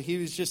 And so he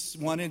was just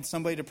wanted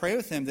somebody to pray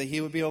with him that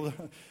he would be able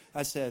to.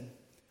 I said,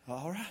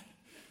 all right.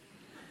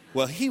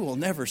 Well, he will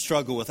never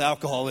struggle with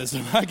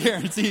alcoholism. I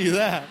guarantee you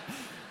that.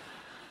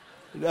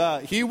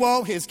 He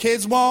won't. His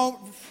kids won't.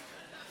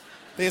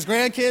 His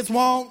grandkids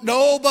won't.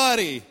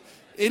 Nobody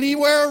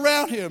anywhere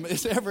around him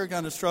is ever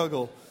going to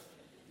struggle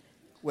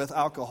with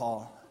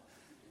alcohol.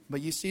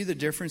 But you see the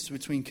difference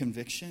between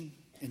conviction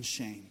and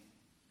shame.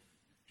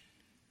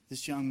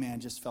 This young man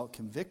just felt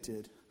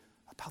convicted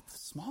about the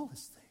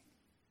smallest thing.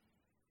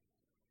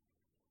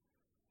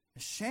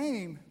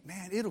 Shame,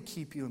 man, it'll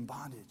keep you in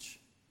bondage.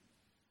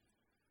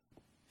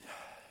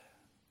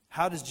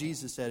 How does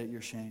Jesus edit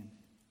your shame?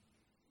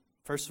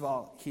 First of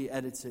all, he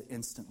edits it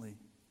instantly.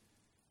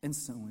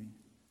 Instantly.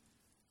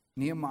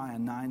 Nehemiah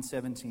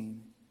 9:17.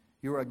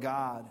 You are a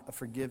God of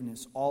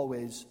forgiveness,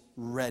 always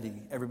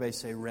ready. Everybody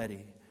say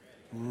ready.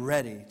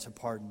 Ready to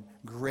pardon,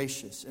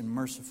 gracious and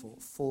merciful,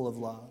 full of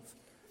love.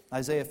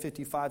 Isaiah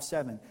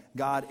 55:7.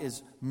 God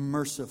is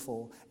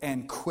merciful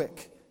and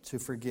quick to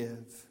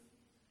forgive.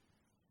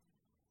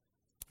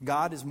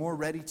 God is more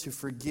ready to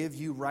forgive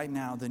you right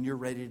now than you're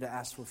ready to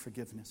ask for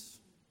forgiveness.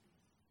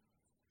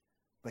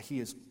 But he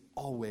is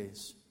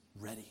always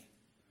ready.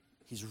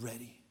 He's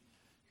ready.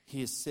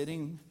 He is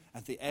sitting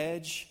at the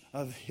edge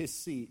of his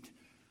seat.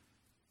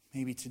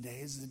 Maybe today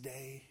is the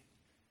day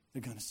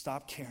they're going to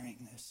stop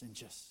carrying this and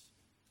just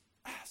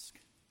ask.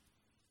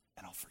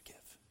 And I'll forgive.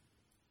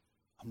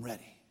 I'm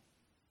ready.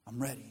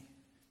 I'm ready.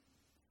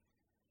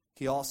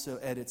 He also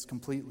edits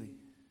completely.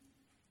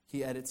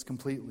 He edits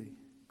completely.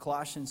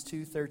 Colossians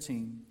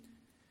 2:13.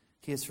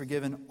 He has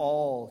forgiven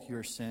all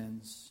your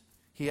sins.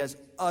 He has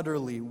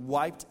utterly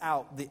wiped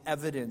out the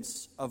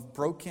evidence of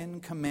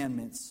broken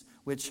commandments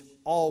which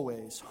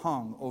always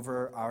hung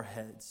over our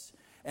heads.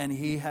 And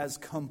he has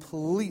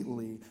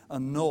completely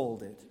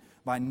annulled it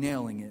by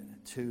nailing it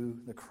to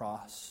the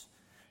cross.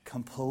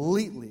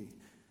 Completely.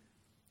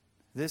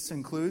 This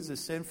includes the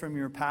sin from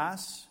your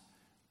past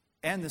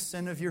and the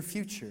sin of your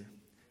future.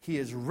 He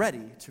is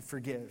ready to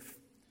forgive.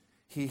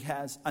 He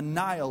has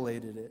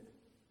annihilated it.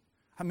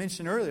 I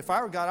mentioned earlier, if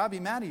I were God, I'd be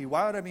mad at you.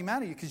 Why would I be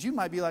mad at you? Because you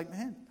might be like,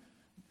 man,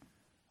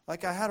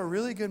 like I had a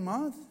really good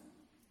month.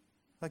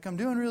 Like I'm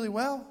doing really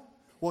well.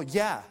 Well,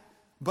 yeah,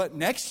 but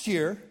next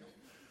year,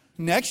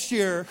 man,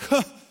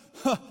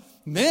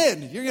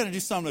 you're going to do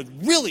something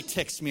that really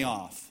ticks me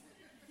off.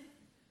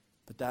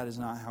 But that is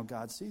not how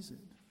God sees it.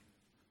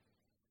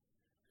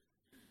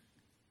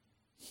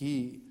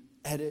 He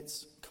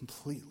edits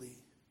completely.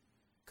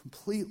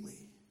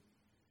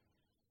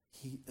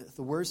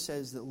 The word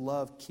says that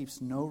love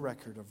keeps no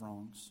record of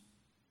wrongs.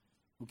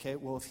 Okay,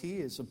 well, if he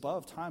is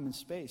above time and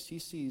space, he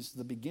sees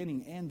the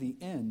beginning and the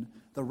end.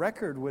 The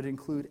record would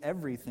include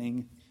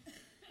everything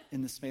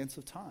in the span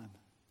of time.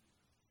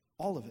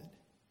 All of it.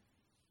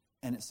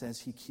 And it says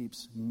he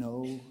keeps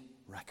no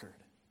record.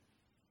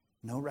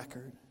 No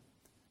record.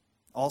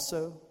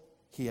 Also,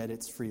 he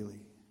edits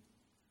freely.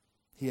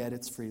 He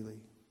edits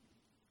freely.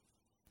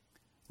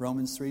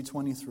 Romans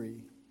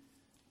 3:23.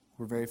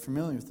 We're very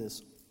familiar with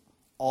this.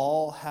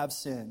 All have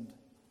sinned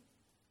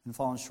and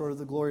fallen short of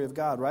the glory of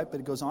God, right? But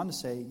it goes on to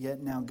say,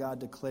 yet now God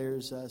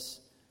declares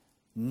us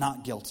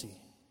not guilty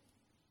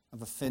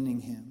of offending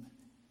him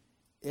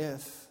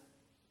if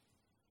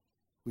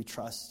we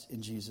trust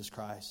in Jesus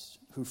Christ,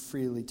 who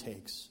freely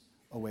takes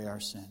away our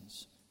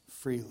sins.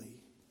 Freely.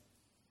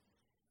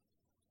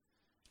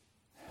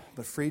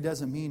 But free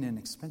doesn't mean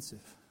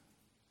inexpensive.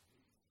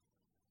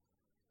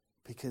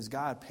 Because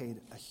God paid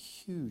a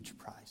huge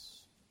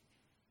price.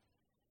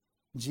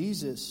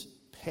 Jesus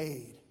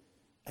paid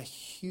a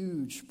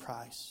huge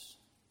price.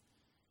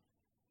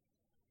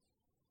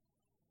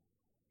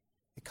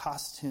 It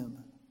cost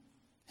him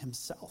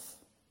himself.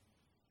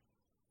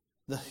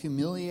 The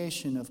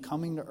humiliation of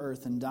coming to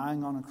earth and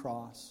dying on a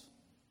cross.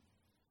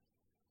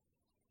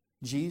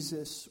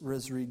 Jesus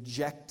was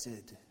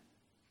rejected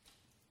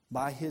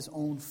by his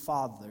own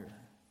Father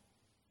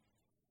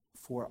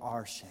for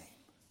our shame.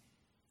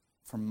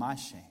 For my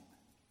shame.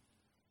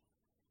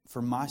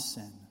 For my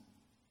sin.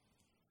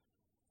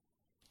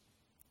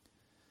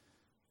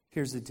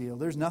 Here's the deal.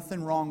 There's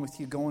nothing wrong with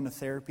you going to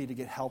therapy to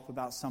get help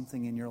about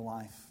something in your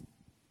life.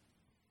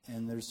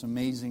 And there's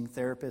amazing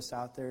therapists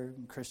out there,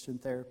 Christian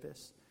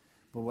therapists.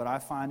 But what I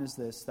find is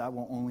this, that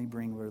will only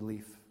bring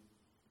relief.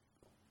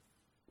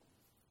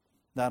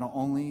 That'll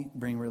only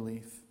bring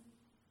relief.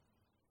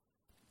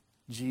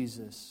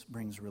 Jesus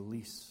brings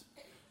release.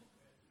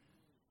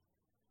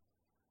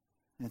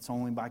 And it's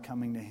only by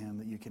coming to him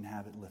that you can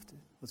have it lifted.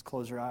 Let's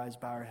close our eyes,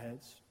 bow our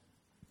heads.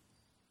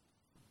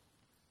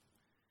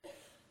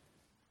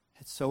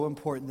 It's so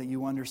important that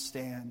you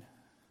understand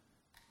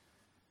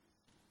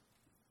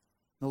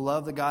the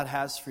love that God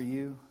has for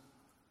you.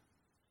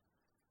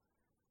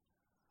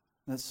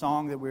 That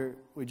song that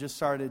we just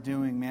started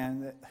doing,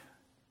 man,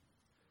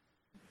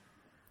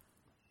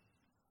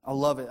 I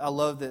love it. I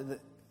love the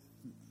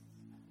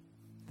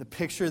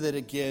picture that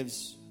it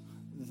gives.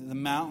 The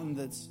mountain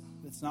that's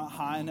not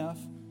high enough.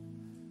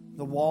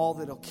 The wall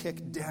that'll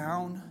kick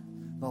down.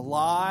 The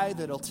lie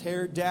that'll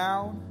tear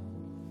down.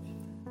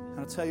 And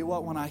I'll tell you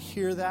what, when I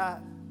hear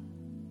that,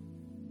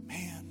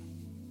 man,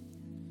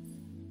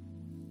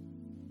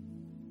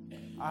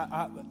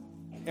 I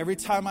every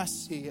time I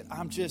see it,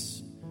 I'm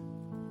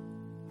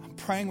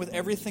praying with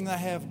everything that I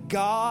have.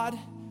 God,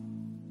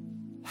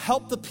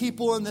 help the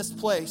people in this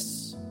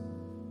place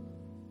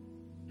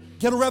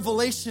get a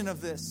revelation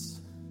of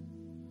this.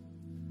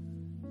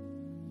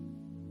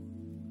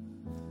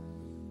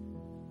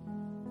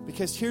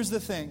 Because here's the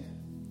thing.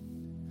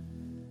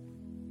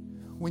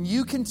 When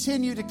you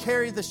continue to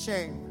carry the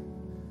shame,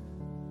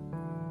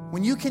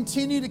 when you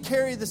continue to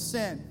carry the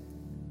sin,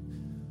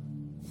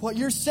 what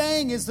you're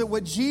saying is that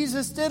what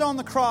Jesus did on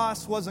the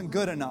cross wasn't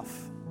good enough.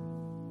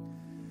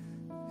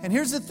 And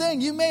here's the thing,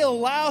 you may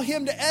allow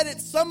him to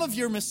edit some of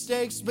your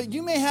mistakes, but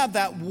you may have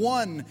that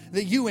one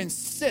that you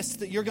insist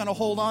that you're going to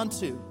hold on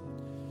to.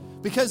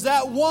 Because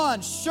that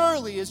one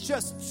surely is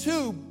just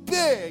too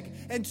big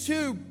and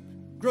too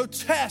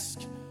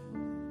grotesque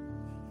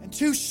and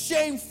too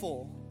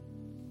shameful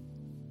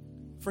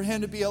for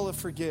him to be able to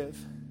forgive.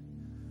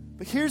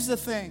 But here's the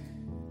thing.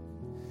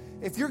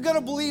 If you're going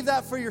to believe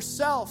that for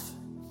yourself,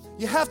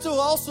 you have to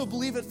also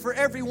believe it for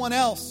everyone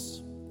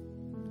else.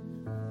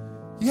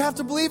 You have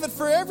to believe it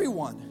for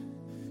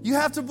everyone. You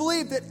have to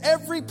believe that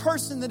every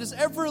person that has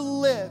ever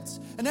lived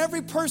and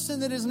every person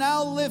that is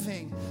now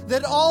living,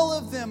 that all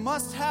of them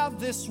must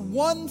have this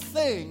one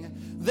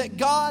thing that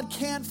God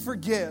can't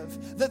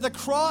forgive, that the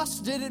cross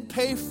didn't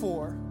pay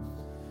for.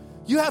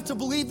 You have to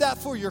believe that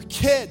for your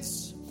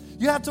kids.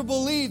 You have to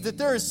believe that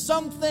there is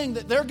something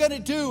that they're going to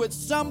do at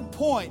some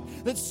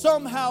point that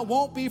somehow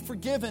won't be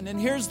forgiven.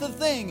 And here's the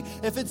thing.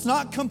 If it's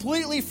not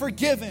completely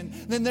forgiven,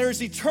 then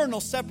there's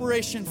eternal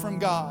separation from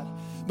God.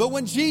 But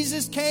when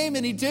Jesus came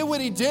and he did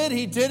what he did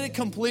it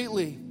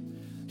completely.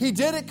 He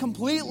did it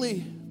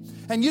completely.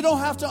 And you don't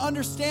have to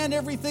understand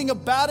everything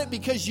about it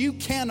because you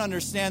can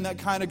understand that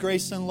kind of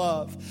grace and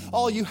love.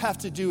 All you have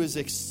to do is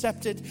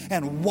accept it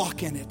and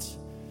walk in it.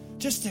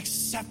 Just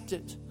accept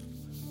it.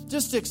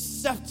 Just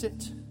accept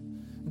it.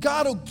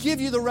 God will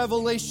give you the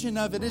revelation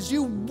of it as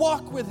you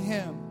walk with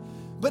him.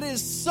 But it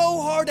is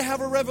so hard to have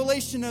a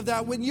revelation of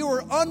that when you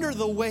are under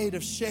the weight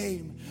of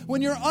shame,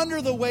 when you're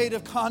under the weight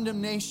of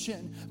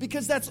condemnation,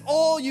 because that's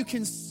all you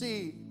can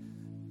see.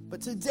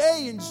 But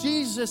today, in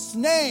Jesus'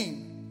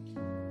 name,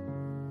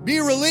 be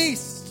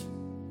released.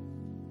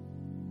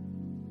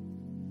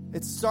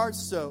 It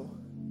starts so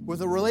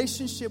with a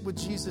relationship with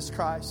Jesus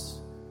Christ.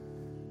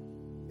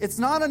 It's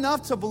not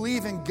enough to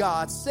believe in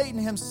God. Satan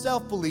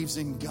himself believes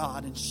in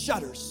God and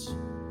shudders.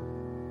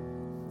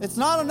 It's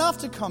not enough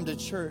to come to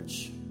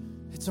church.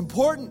 It's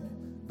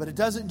important, but it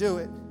doesn't do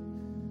it.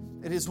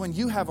 It is when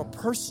you have a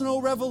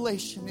personal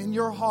revelation in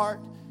your heart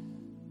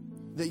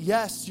that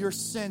yes, your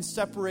sin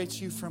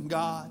separates you from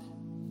God.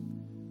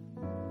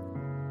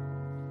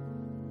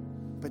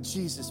 But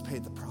Jesus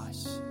paid the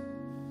price.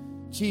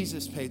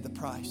 Jesus paid the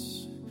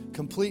price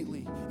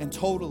completely and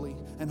totally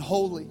and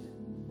wholly.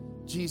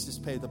 Jesus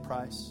paid the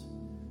price.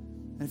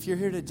 And if you're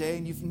here today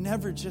and you've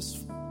never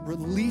just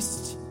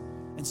released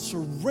and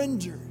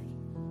surrendered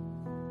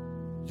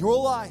your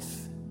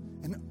life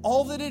and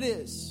all that it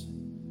is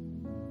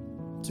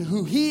to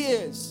who He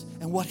is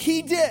and what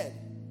He did,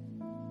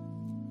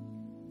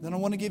 then I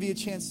want to give you a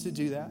chance to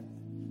do that.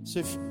 So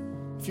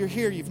if you're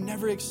here, you've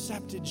never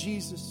accepted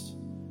Jesus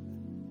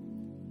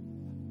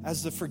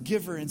as the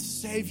forgiver and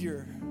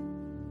Savior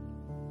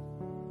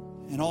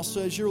and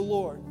also as your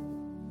Lord,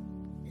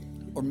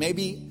 or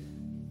maybe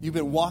you've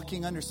been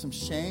walking under some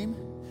shame,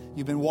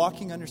 you've been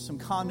walking under some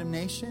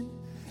condemnation,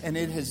 and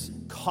it has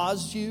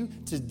caused you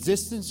to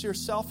distance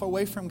yourself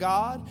away from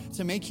God,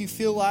 to make you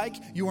feel like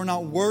you are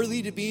not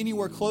worthy to be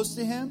anywhere close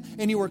to Him,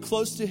 anywhere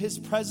close to His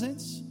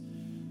presence.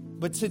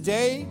 But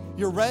today,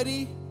 you're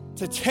ready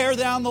to tear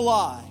down the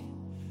lie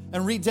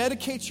and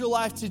rededicate your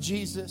life to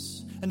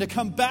Jesus and to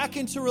come back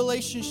into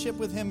relationship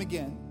with Him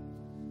again.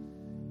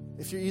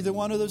 If you're either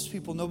one of those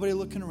people, nobody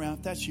looking around,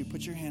 if that's you,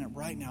 put your hand up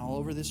right now all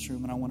over this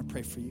room and I want to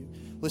pray for you.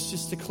 Let's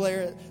just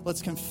declare it.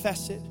 Let's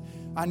confess it.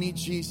 I need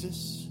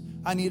Jesus.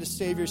 I need a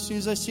Savior. As soon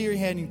as I see your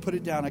hand, you can put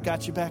it down. I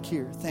got you back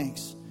here.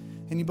 Thanks.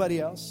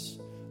 Anybody else?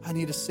 I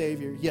need a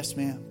Savior. Yes,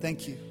 ma'am.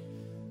 Thank you.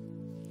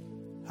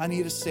 I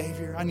need a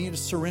Savior. I need to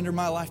surrender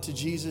my life to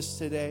Jesus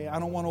today. I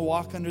don't want to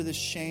walk under this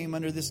shame,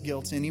 under this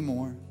guilt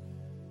anymore.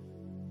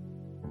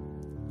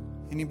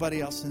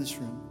 Anybody else in this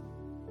room?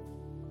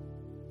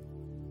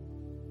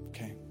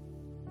 Okay.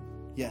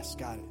 Yes,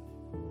 got it.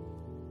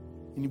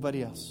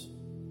 Anybody else?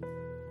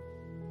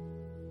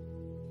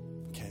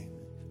 Okay.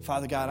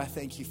 Father God, I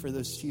thank you for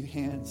those few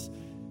hands.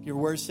 Your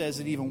word says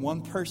that even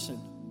one person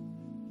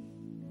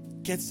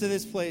gets to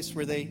this place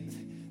where they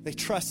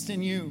trust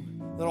in you,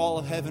 that all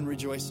of heaven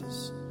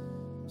rejoices.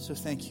 So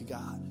thank you,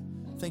 God.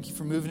 Thank you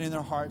for moving in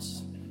their hearts.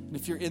 And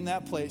if you're in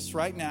that place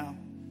right now,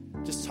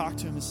 just talk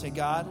to Him and say,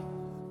 God,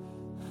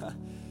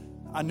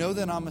 I know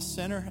that I'm a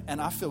sinner and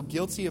I feel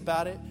guilty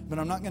about it, but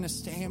I'm not going to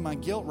stay in my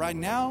guilt. Right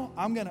now,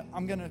 I'm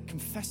going to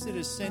confess it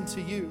as sin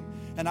to you.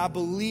 And I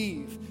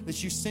believe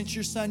that you sent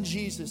your Son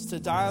Jesus to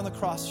die on the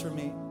cross for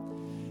me.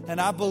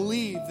 And I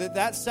believe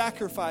that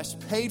sacrifice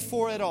paid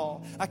for it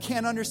all. I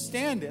can't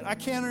understand it. I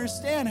can't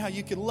understand how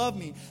you could love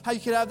me, how you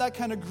could have that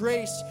kind of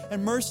grace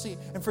and mercy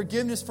and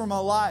forgiveness for my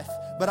life.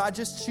 But I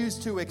just choose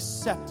to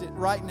accept it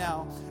right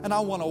now. And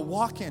I want to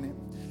walk in it.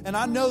 And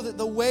I know that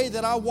the way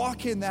that I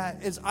walk in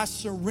that is I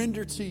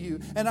surrender to you.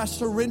 And I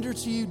surrender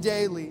to you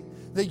daily.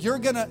 That you're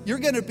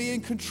gonna be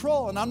in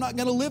control. And I'm not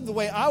going to live the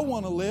way I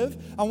want to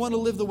live. I want to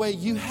live the way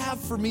you have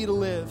for me to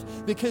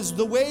live. Because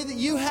the way that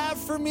you have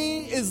for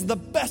me is the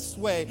best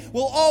way.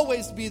 Will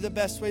always be the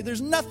best way.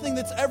 There's nothing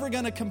that's ever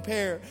going to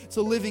compare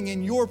to living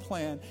in your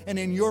plan and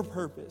in your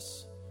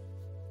purpose.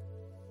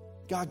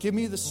 God, give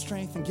me the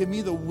strength and give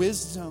me the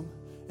wisdom.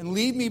 And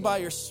lead me by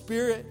your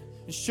Spirit.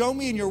 And show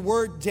me in your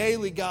word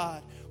daily,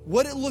 God,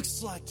 what it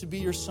looks like to be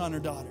your son or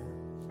daughter.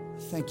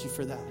 Thank you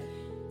for that.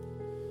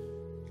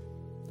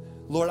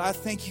 Lord, I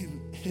thank you.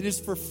 It is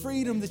for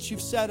freedom that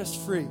you've set us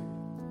free.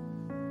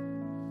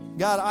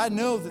 God, I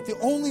know that the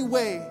only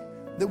way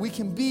that we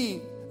can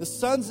be the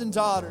sons and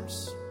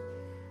daughters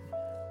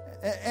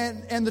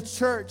and the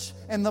church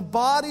and the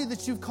body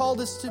that you've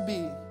called us to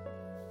be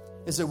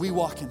is that we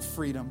walk in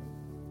freedom.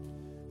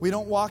 We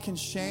don't walk in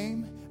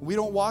shame. We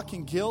don't walk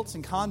in guilt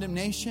and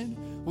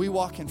condemnation. We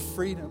walk in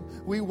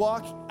freedom. We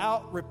walk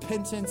out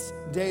repentance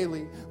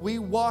daily. We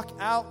walk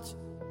out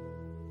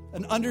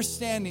an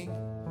understanding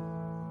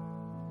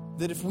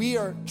that if we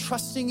are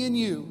trusting in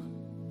you,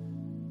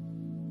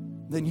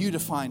 then you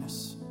define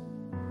us.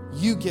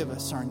 You give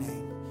us our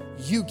name.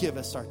 You give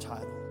us our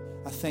title.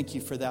 I thank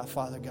you for that,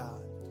 Father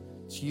God.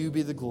 To you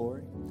be the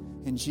glory.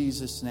 In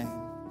Jesus' name,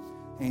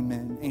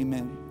 amen.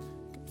 Amen.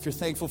 If you're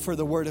thankful for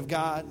the word of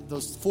God,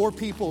 those 4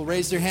 people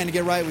raise their hand to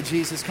get right with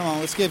Jesus. Come on,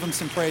 let's give them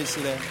some praise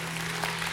today.